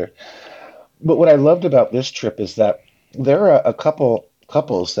together. But what I loved about this trip is that there are a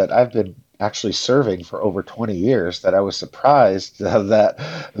couples that I've been actually serving for over 20 years that I was surprised that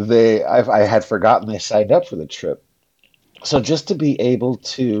I had forgotten they signed up for the trip. So just to be able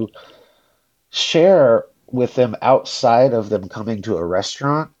to share with them outside of them coming to a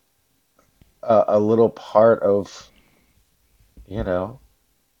restaurant, a little part of,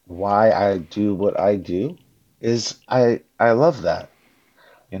 why I do what I do is I love that,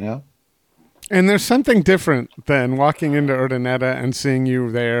 And there's something different than walking into Urdaneta and seeing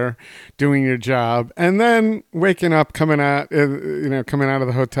you there doing your job and then waking up, coming out of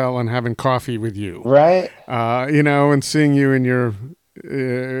the hotel and having coffee with you. Right. And seeing you in your,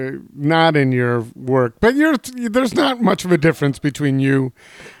 not in your work, but there's not much of a difference between you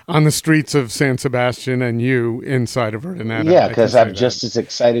on the streets of San Sebastian and you inside of Urdaneta. Yeah, because I'm just as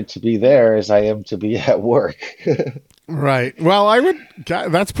excited to be there as I am to be at work. Right. Well,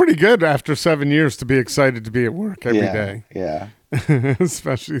 that's pretty good after 7 years to be excited to be at work every day. Yeah.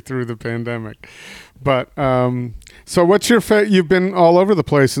 especially through the pandemic. But so what's your you've been all over the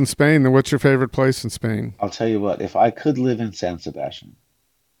place in Spain. What's your favorite place in Spain? I'll tell you what, if I could live in San Sebastian,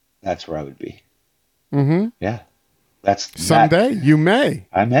 that's where I would be. Mm-hmm. Yeah. Someday you may.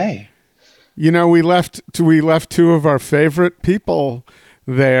 I may. You know, we left two of our favorite people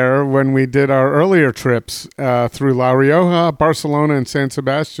there when we did our earlier trips through La Rioja, Barcelona, and San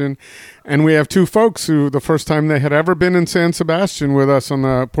Sebastian. And we have two folks who, the first time they had ever been in San Sebastian with us on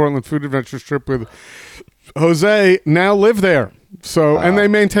the Portland Food Adventures trip with Jose, now live there. So, and they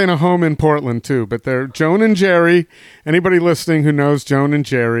maintain a home in Portland too. But they're Joan and Jerry. Anybody listening who knows Joan and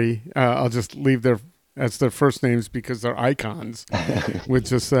Jerry, I'll just leave their first names because they're icons with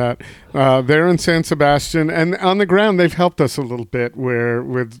just that. They're in San Sebastian, and on the ground they've helped us a little bit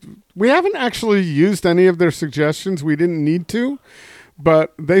we haven't actually used any of their suggestions. We didn't need to,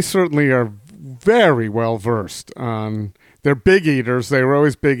 but they certainly are very well versed on, they're big eaters. They were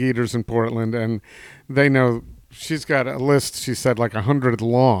always big eaters in Portland, and they know. She's got a list, she said, like 100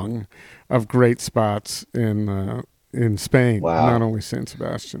 long of great spots in Spain. Wow. Not only San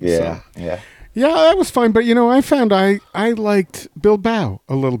Sebastian. Yeah. Yeah, that was fine. But, I found I liked Bilbao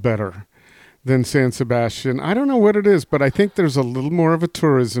a little better than San Sebastian. I don't know what it is, but I think there's a little more of a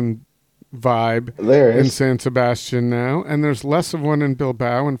tourism vibe in San Sebastian now, and there's less of one in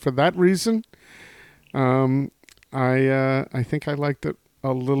Bilbao. And for that reason, I think I liked it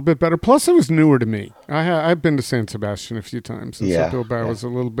a little bit better. Plus, it was newer to me. I've been to San Sebastian a few times, and so Bilbao was a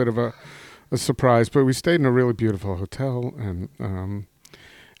little bit of a surprise. But we stayed in a really beautiful hotel,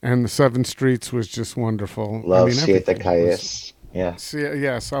 and the Seven Streets was just wonderful. Love Siete Calles. Yeah.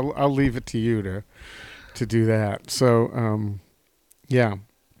 Yes, I'll leave it to you to do that. So, yeah.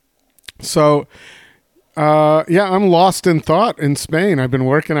 So, I'm lost in thought in Spain. I've been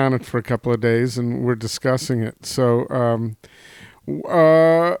working on it for a couple of days, and we're discussing it. So,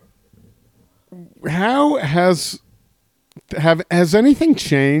 how has anything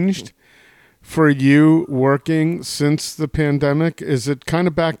changed for you working since the pandemic? Is it kind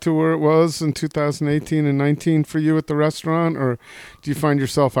of back to where it was in 2018 and 19 for you at the restaurant, or do you find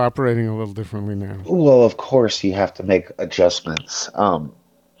yourself operating a little differently now? Well, of course you have to make adjustments.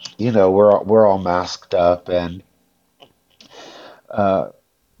 We're all masked up and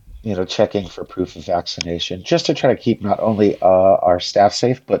checking for proof of vaccination, just to try to keep not only our staff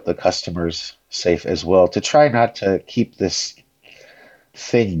safe, but the customers safe as well, to try not to keep this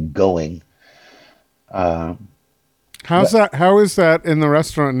thing going. How is that in the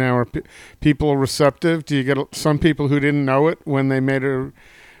restaurant now? Are people receptive? Do you get some people who didn't know it when they made a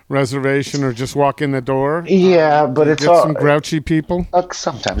reservation or just walk in the door? Yeah, but it's all some grouchy people.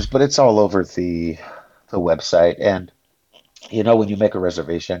 Sometimes, but it's all over the website. And when you make a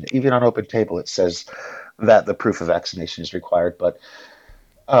reservation, even on Open Table, it says that the proof of vaccination is required. But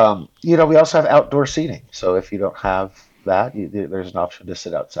we also have outdoor seating. So if you don't have that, there's an option to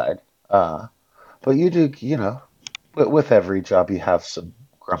sit outside. But you do, with every job, you have some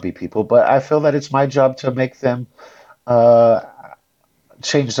grumpy people. But I feel that it's my job to make them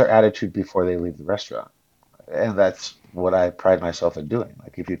change their attitude before they leave the restaurant. And that's what I pride myself in doing.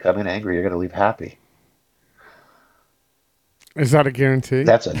 Like, if you come in angry, you're going to leave happy. Is that a guarantee?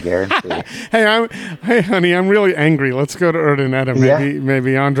 That's a guarantee. Hey, honey, I'm really angry. Let's go to Urdaneta.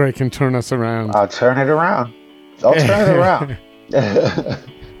 Maybe Aundre can turn us around. I'll turn it around.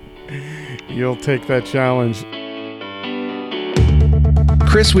 You'll take that challenge.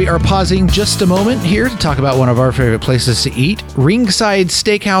 Chris, we are pausing just a moment here to talk about one of our favorite places to eat, RingSide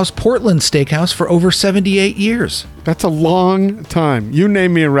Steakhouse, Portland Steakhouse, for over 78 years. That's a long time. You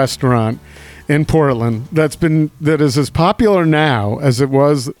name me a restaurant in Portland that is as popular now as it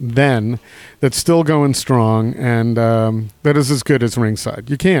was then, that's still going strong, and that is as good as RingSide.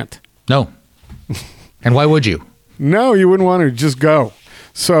 You can't. No. And why would you? No, you wouldn't want to. Just go.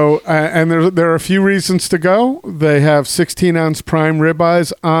 So, and there are a few reasons to go. They have 16-ounce prime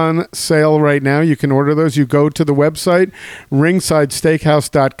ribeyes on sale right now. You can order those. You go to the website,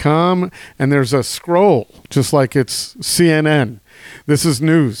 ringsidesteakhouse.com, and there's a scroll, just like it's CNN. This is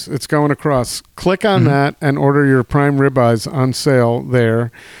news. It's going across. Click on that and order your prime ribeyes on sale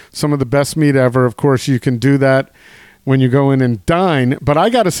there. Some of the best meat ever. Of course, you can do that when you go in and dine. But I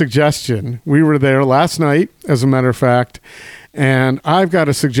got a suggestion. We were there last night, as a matter of fact, and I've got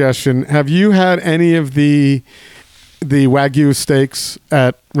a suggestion. Have you had any of the Wagyu steaks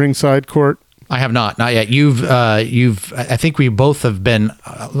at RingSide Court? I have not yet. I think we both have been,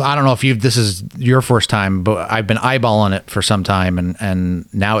 I don't know if this is your first time, but I've been eyeballing it for some time,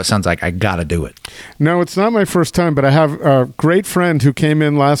 and now it sounds like I got to do it. No, it's not my first time, but I have a great friend who came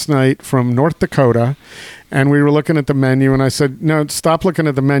in last night from North Dakota, and we were looking at the menu, and I said, no, stop looking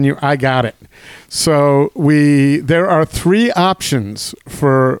at the menu. I got it. So there are 3 options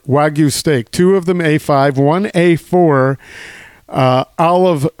for Wagyu steak, 2 of them A5, 1 A4,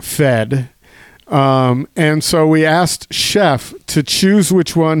 olive fed. And so we asked Chef to choose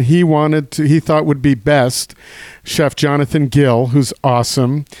which one he thought would be best. Chef Jonathan Gill, who's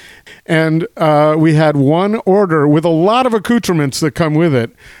awesome. And we had one order with a lot of accoutrements that come with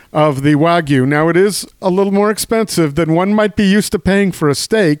it of the Wagyu. Now, it is a little more expensive than one might be used to paying for a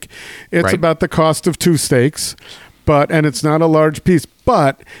steak. It's right. about the cost of 2 steaks, and it's not a large piece.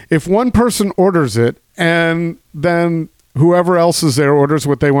 But if one person orders it and then whoever else is there orders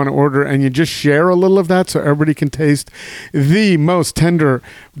what they want to order, and you just share a little of that so everybody can taste the most tender,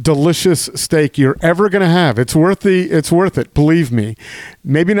 delicious steak you're ever going to have. It's worth it, believe me.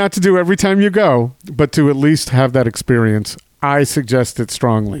 Maybe not to do every time you go, but to at least have that experience. I suggest it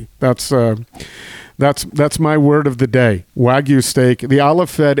strongly. That's my word of the day. Wagyu steak. The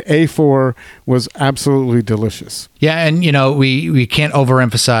olive-fed A4 was absolutely delicious. Yeah, and we can't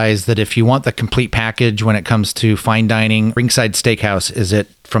overemphasize that if you want the complete package when it comes to fine dining, RingSide Steakhouse is it.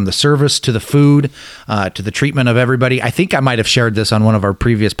 From the service to the food, to the treatment of everybody. I think I might have shared this on one of our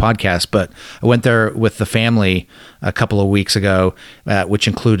previous podcasts, but I went there with the family a couple of weeks ago, which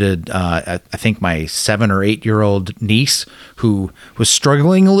included, I think, my 7 or 8 year old niece who was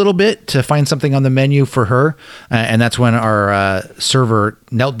struggling a little bit to find something on the menu for her. And that's when our server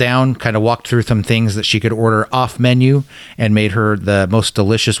knelt down, kind of walked through some things that she could order off menu and made her the most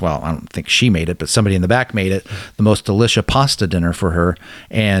delicious, well, I don't think she made it, but somebody in the back made it, the most delicious pasta dinner for her.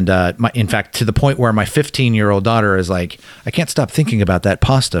 And in fact, to the point where my 15-year-old daughter is like, I can't stop thinking about that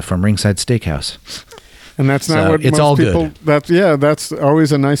pasta from RingSide Steakhouse. And that's not what it's most all people. Good. That's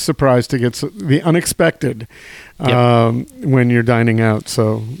always a nice surprise to get the unexpected when you're dining out.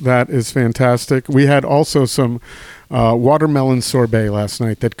 So that is fantastic. We had also some watermelon sorbet last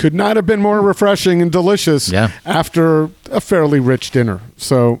night that could not have been more refreshing and delicious after a fairly rich dinner.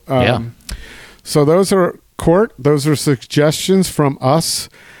 So so those are those are suggestions from us,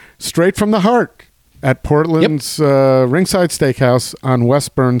 straight from the heart, at Portland's RingSide Steakhouse on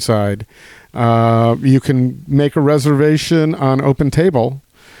West Burnside. You can make a reservation on Open Table.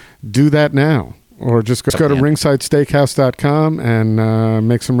 Do that now. Or just go to ringsidesteakhouse.com and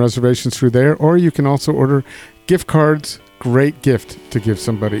make some reservations through there. Or you can also order gift cards. Great gift to give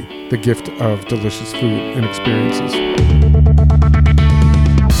somebody, the gift of delicious food and experiences.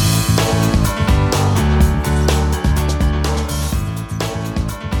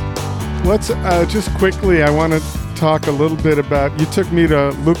 Let's just quickly, I want to talk a little bit about, you took me to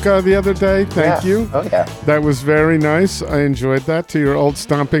Lucca the other day. Thank you. Oh, yeah. That was very nice. I enjoyed that, to your old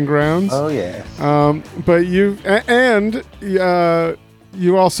stomping grounds. Oh, yeah. But you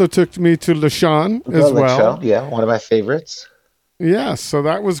also took me to Le Champ as well. Yeah, one of my favorites. Yeah, so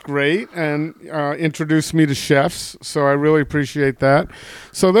that was great, and introduced me to chefs, so I really appreciate that.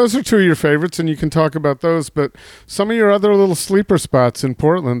 So those are 2 of your favorites, and you can talk about those, but some of your other little sleeper spots in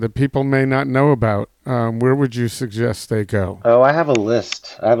Portland that people may not know about, where would you suggest they go? Oh, I have a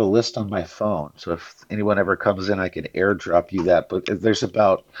list. I have a list on my phone, so if anyone ever comes in, I can airdrop you that. But there's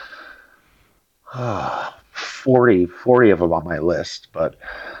about 40 of them on my list, but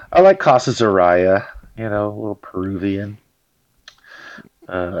I like Casa Zaraya, a little Peruvian.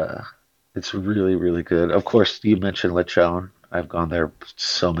 It's really, really good. Of course, you mentioned Lechon. I've gone there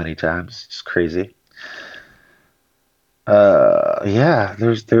so many times. It's crazy.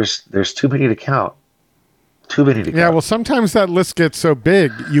 There's too many to count. Yeah, well, sometimes that list gets so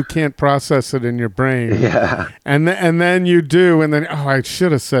big you can't process it in your brain. Yeah. And then you do, and then, I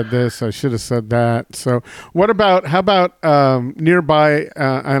should have said this, I should have said that. So how about nearby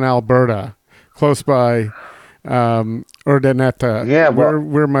in Alberta, close by Urdaneta? Yeah,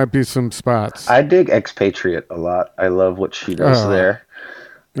 where might be some spots? I dig Expatriate a lot. I love what she does there.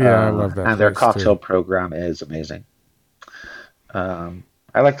 Yeah, I love that. And their cocktail program is amazing.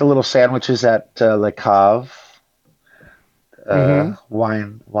 I like the little sandwiches at Le Cave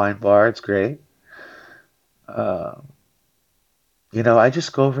wine bar. It's great. I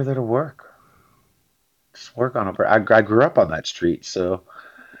just go over there to work. Just work on it. I grew up on that street, so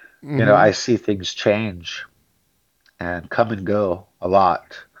I see things change and come and go a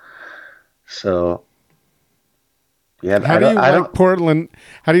lot. So yeah. How do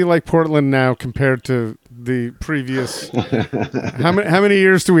you like Portland now compared to the previous. How many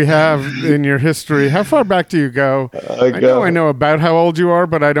years do we have in your history? How far back do you go? I know about how old you are,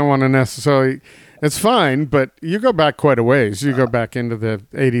 but I don't want to necessarily. It's fine, but you go back quite a ways. You go back into the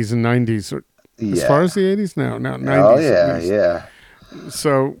 80s and 90s, or as far as the 80s? No, 90s. Oh yeah.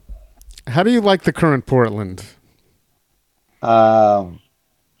 So, how do you like the current Portland?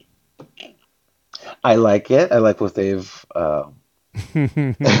 I like it. I like what they've done.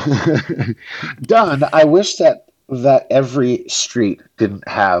 I wish that every street didn't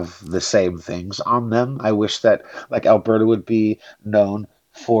have the same things on them. I wish that like Alberta would be known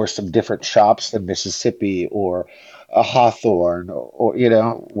for some different shops than Mississippi or a Hawthorne, or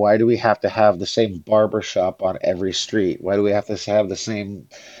why do we have to have the same barber shop on every street? Why do we have to have the same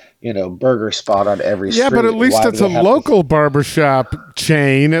burger spot on every street? Yeah, but at least Why it's do a they have local barbershop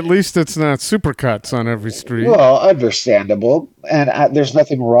chain. At least it's not Supercuts on every street. Well, understandable, and there's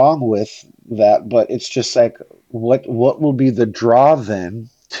nothing wrong with that, but it's just like, what will be the draw then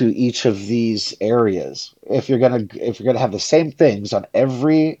to each of these areas? If you're gonna have the same things on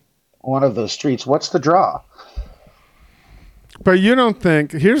every one of those streets, what's the draw? But you don't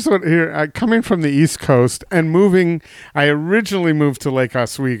think, coming from the East Coast and I originally moved to Lake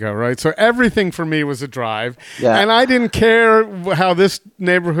Oswego, right? So everything for me was a drive. Yeah. And I didn't care how this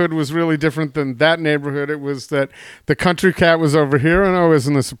neighborhood was really different than that neighborhood. It was that the Country Cat was over here, and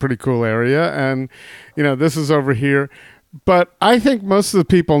isn't this a pretty cool area? And, this is over here. But I think most of the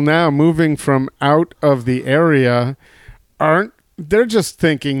people now moving from out of the area they're just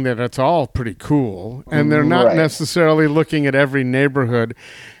thinking that it's all pretty cool, and they're not necessarily looking at every neighborhood.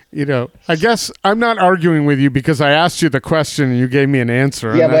 I guess I'm not arguing with you because I asked you the question and you gave me an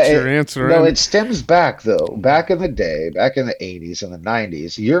answer, and that's your answer. No, it stems back, though. Back in the day, back in the 80s and the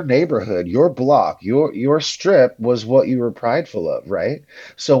 90s, your neighborhood, your block, your strip was what you were prideful of, right?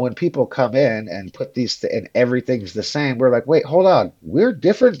 So when people come in and put these and everything's the same, we're like, wait, hold on. We're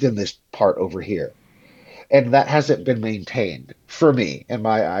different than this part over here. And that hasn't been maintained for me, in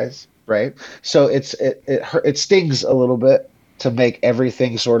my eyes, right? So it stings a little bit to make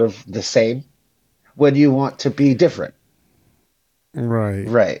everything sort of the same when you want to be different.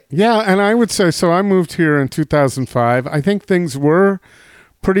 Right. Yeah, and I would say, so I moved here in 2005. I think things were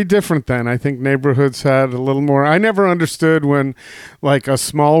pretty different then. I think neighborhoods had a little more. I never understood when like a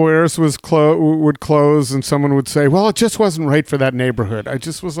Smallwares would close and someone would say, well, it just wasn't right for that neighborhood. I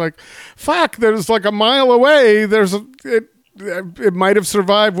just was like, fuck, there's like a mile away. It might have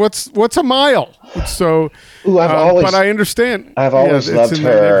survived. What's a mile? So, but I understand. I've always loved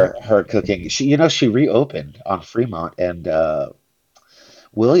her cooking. She reopened on Fremont and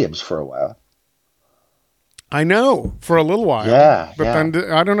Williams for a while. I know, for a little while. Yeah, but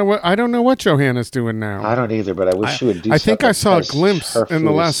then I don't know what Johanna's doing now. I don't either, but I wish she would do. I think I saw a glimpse in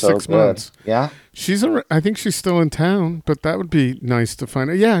the last 6 months. Yeah, I think she's still in town, but that would be nice to find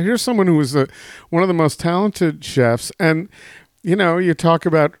out. Yeah, here's someone who was one of the most talented chefs, and you talk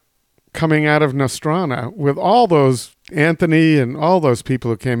about coming out of Nostrana with all those Anthony and all those people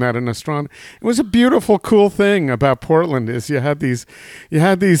who came out of Nostrana. It was a beautiful, cool thing about Portland is you had these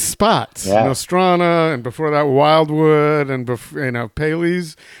spots, Nostrana, and before that Wildwood, and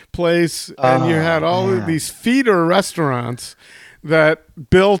Paley's place, and you had all of these feeder restaurants that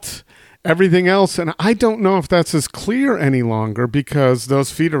built everything else. And I don't know if that's as clear any longer because those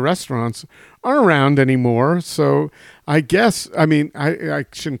feeder restaurants aren't around anymore. So I guess, I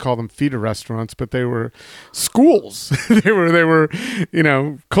shouldn't call them feeder restaurants, but they were schools. they were,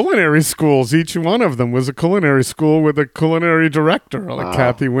 culinary schools. Each one of them was a culinary school with a culinary director, like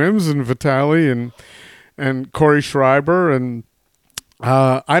Kathy Wims and Vitali and Corey Schreiber. And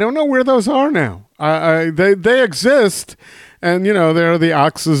I don't know where those are now. They exist. And, they're the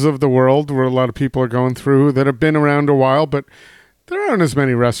Oxes of the world where a lot of people are going through that have been around a while, but there aren't as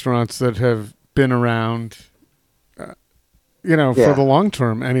many restaurants that have been around, for the long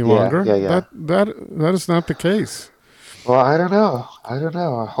term any longer. Yeah. That is not the case. Well, I don't know. I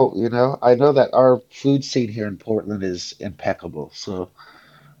hope, I know that our food scene here in Portland is impeccable. So,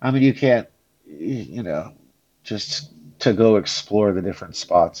 you can't, just to go explore the different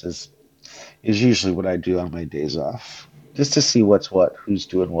spots is usually what I do on my days off. Just to see what's what, who's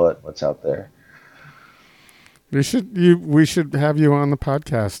doing what's out there. We should have you on the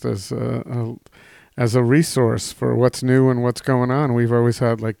podcast as a resource for what's new and what's going on. We've always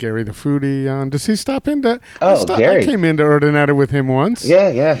had like Gary the Foodie on. Does he stop into? Gary. I came into Urdaneta with him once.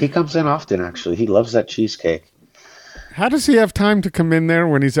 Yeah, he comes in often. Actually, he loves that cheesecake. How does he have time to come in there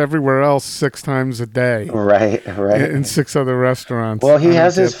when he's everywhere else 6 times a day? Right. In 6 other restaurants. Well, he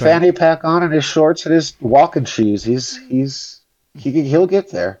has his fanny pack on and his shorts and his walking shoes. He'll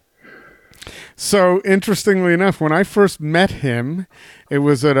get there. So interestingly enough, when I first met him, it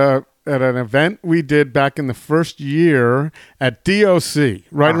was at an event we did back in the first year at DOC,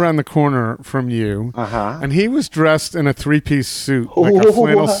 right around the corner from you. And he was dressed in a 3-piece suit, like a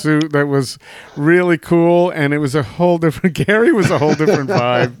flannel suit that was really cool. And it was a whole different, Gary was a whole different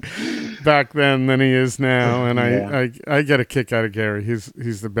vibe back then than he is now. And I get a kick out of Gary.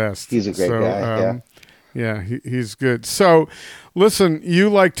 He's the best. He's a great guy. Yeah, he's good. So, listen, you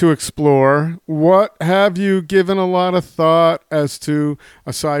like to explore. What have you given a lot of thought as to,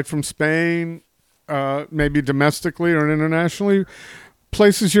 aside from Spain, maybe domestically or internationally,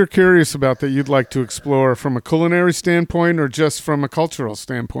 places you're curious about that you'd like to explore from a culinary standpoint or just from a cultural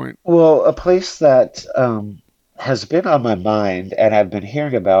standpoint? Well, a place that has been on my mind and I've been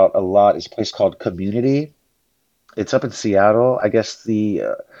hearing about a lot is a place called Community. It's up in Seattle. I guess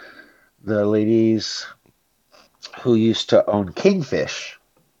the ladies who used to own Kingfish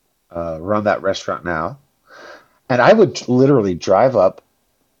run that restaurant now. And I would literally drive up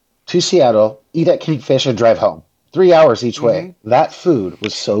to Seattle, eat at Kingfish, and drive home. 3 hours each way. That food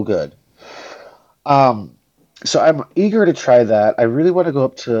was so good. So I'm eager to try that. I really want to go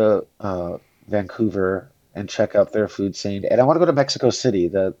up to Vancouver and check out their food scene. And I want to go to Mexico City,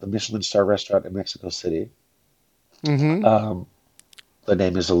 the Michelin star restaurant in Mexico City. The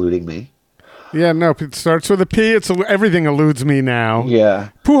name is eluding me. Yeah, no, it starts with a P. Everything eludes me now. Yeah.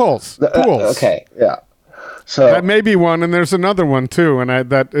 Pujols. Okay, yeah. So that may be one, and there's another one too, and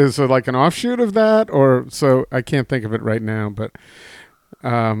that is like an offshoot of that, or so I can't think of it right now. But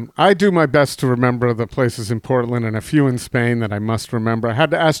I do my best to remember the places in Portland and a few in Spain that I must remember. I had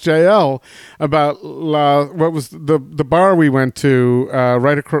to ask JL about what was the bar we went to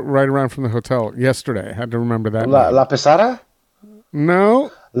right around from the hotel yesterday. I had to remember that. La Pesada?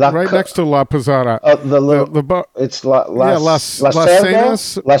 No. Right next to La Posada. The bar. It's La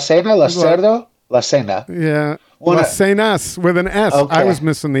Cena. Yeah. La Cenas with an S. Okay. I was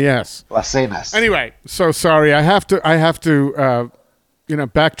missing the S. La Cenas. Anyway, so sorry. I have to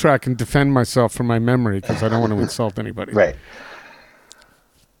backtrack and defend myself from my memory because I don't want to insult anybody. Right.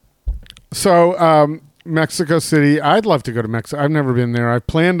 So, Mexico City. I'd love to go to Mexico. I've never been there. I've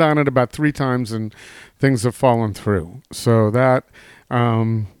planned on it about 3 times and things have fallen through. So that,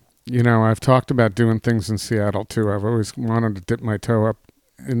 I've talked about doing things in Seattle too. I've always wanted to dip my toe up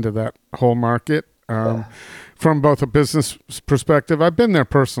into that whole market from both a business perspective. I've been there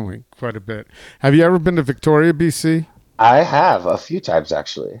personally quite a bit. Have you ever been to Victoria, BC? I have a few times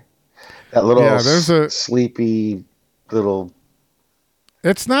actually. That little there's a sleepy little.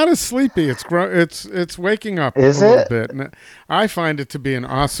 It's not as sleepy. It's waking up a little bit. And I find it to be an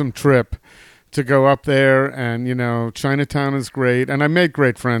awesome trip to go up there, and Chinatown is great, and I made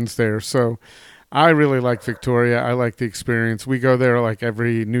great friends there. So I really like Victoria. I like the experience. We go there like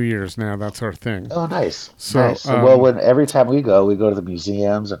every New Year's now. That's our thing. Oh, nice. So, nice. Well, every time we go to the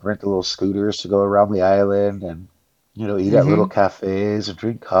museums and rent the little scooters to go around the island and, eat at little cafes and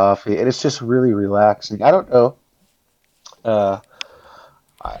drink coffee. And it's just really relaxing. I don't know.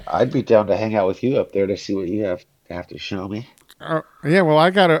 I'd be down to hang out with you up there to see what you have to show me. Yeah, well, I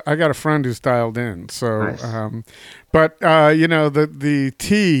got a friend who's dialed in. So, nice. The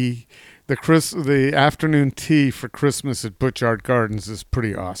tea, the afternoon tea for Christmas at Butchart Gardens is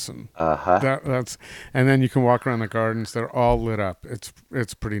pretty awesome. That's and then you can walk around the gardens. They're all lit up.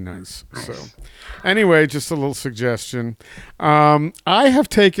 It's pretty nice. So, anyway, just a little suggestion. I have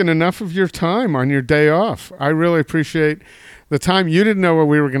taken enough of your time on your day off. I really appreciate the time. You didn't know what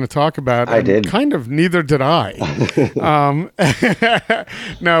we were going to talk about. I did. Kind of, neither did I.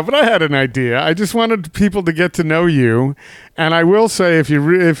 No, but I had an idea. I just wanted people to get to know you. And I will say, if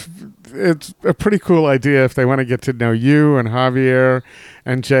it's a pretty cool idea if they want to get to know you and Javier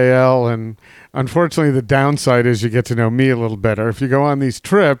and JL. And unfortunately, the downside is you get to know me a little better. If you go on these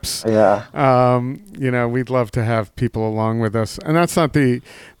trips, we'd love to have people along with us. And that's not the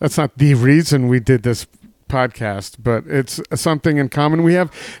reason we did this podcast, but it's something in common we have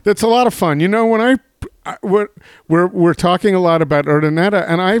that's a lot of fun. When we're talking a lot about Urdaneta,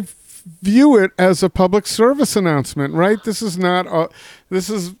 and I view it as a public service announcement, right? This is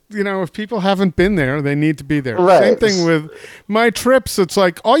if people haven't been there, they need to be there. Right. Same thing with my trips. It's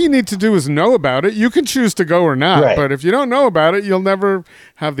like all you need to do is know about it. You can choose to go or not, right. But if you don't know about it, you'll never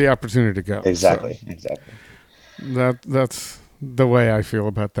have the opportunity to go. Exactly. That's the way I feel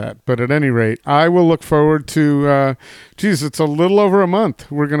about that. But at any rate, I will look forward to, it's a little over a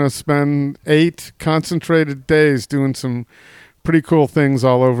month. We're going to spend 8 concentrated days doing some pretty cool things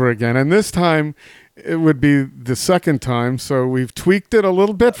all over again. And this time, it would be the second time. So we've tweaked it a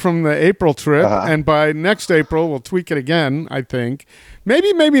little bit from the April trip, and by next April we'll tweak it again. I think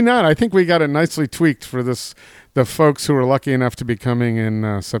maybe not. I think we got it nicely tweaked for this. The folks who are lucky enough to be coming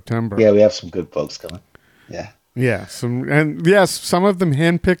in September. Yeah, we have some good folks coming. Yeah, some of them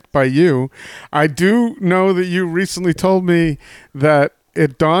handpicked by you. I do know that you recently told me that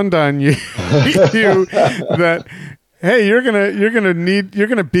it dawned on you that, hey, you're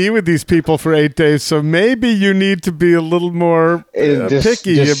gonna be with these people for 8 days, so maybe you need to be a little more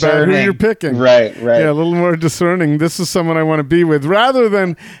picky about who you're picking. Right. Yeah, a little more discerning. This is someone I want to be with, rather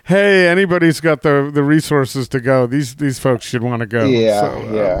than, hey, anybody's got the resources to go. These folks should want to go.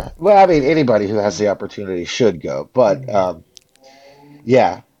 Yeah. Well, I mean, anybody who has the opportunity should go, but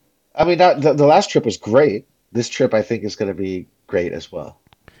yeah. I mean, the last trip was great. This trip, I think, is going to be great as well.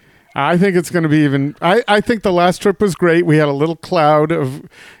 I think it's going to be even. I think the last trip was great. We had a little cloud of,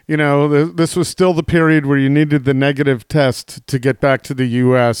 this was still the period where you needed the negative test to get back to the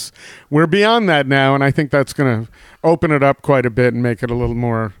U.S. We're beyond that now, and I think that's going to open it up quite a bit and make it a little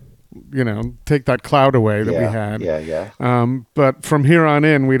more, take that cloud away that we had. Yeah. But from here on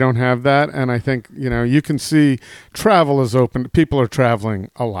in, we don't have that, and I think, you can see travel is open. People are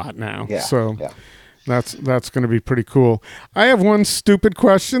traveling a lot now. Yeah. So. Yeah. That's going to be pretty cool. I have one stupid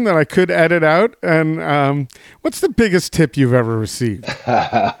question that I could edit out. And what's the biggest tip you've ever received?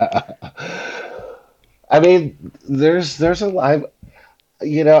 I mean, there's a lot.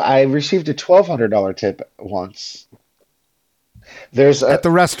 I received a $1,200 tip once. At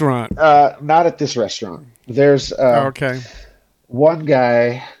the restaurant. Not at this restaurant. There's okay. One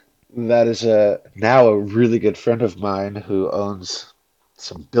guy that is now a really good friend of mine who owns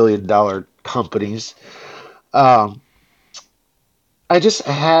some billion-dollar companies. I just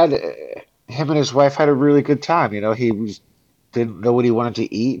had him and his wife had a really good time. He didn't know what he wanted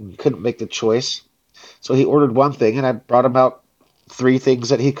to eat and couldn't make the choice, so he ordered one thing, and I brought him out 3 things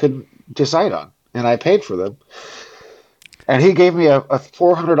that he couldn't decide on, and I paid for them. And he gave me a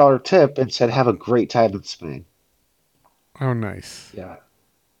 $400 tip and said, "Have a great time in Spain." Oh, nice. Yeah,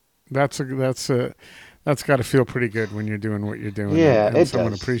 that's got to feel pretty good when you're doing what you're doing. Yeah, and it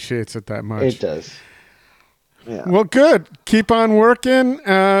someone does. Appreciates it that much. It does. Yeah. Well, good. Keep on working.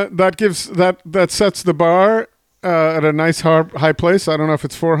 That sets the bar at a nice high place. I don't know if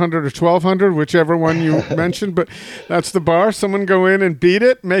it's 400 or 1,200, whichever one you mentioned, but that's the bar. Someone go in and beat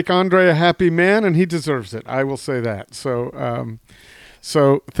it, make Aundre a happy man, and he deserves it. I will say that.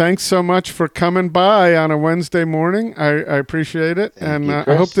 So thanks so much for coming by on a Wednesday morning. I appreciate it. Thank you,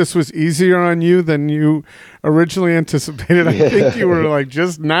 I hope this was easier on you than you originally anticipated. I think you were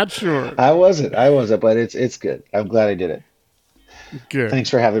just not sure. I wasn't, but it's good. I'm glad I did it. Good. Thanks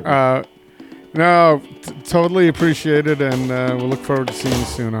for having me. No, totally appreciate it. And we'll look forward to seeing you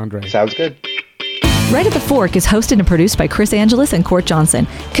soon, Aundre. Sounds good. Right at the Fork is hosted and produced by Chris Angelus and Court Johnson.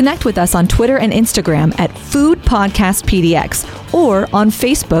 Connect with us on Twitter and Instagram at Food Podcast PDX or on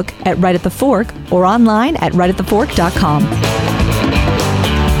Facebook at Right at the Fork or online at rightatthefork.com.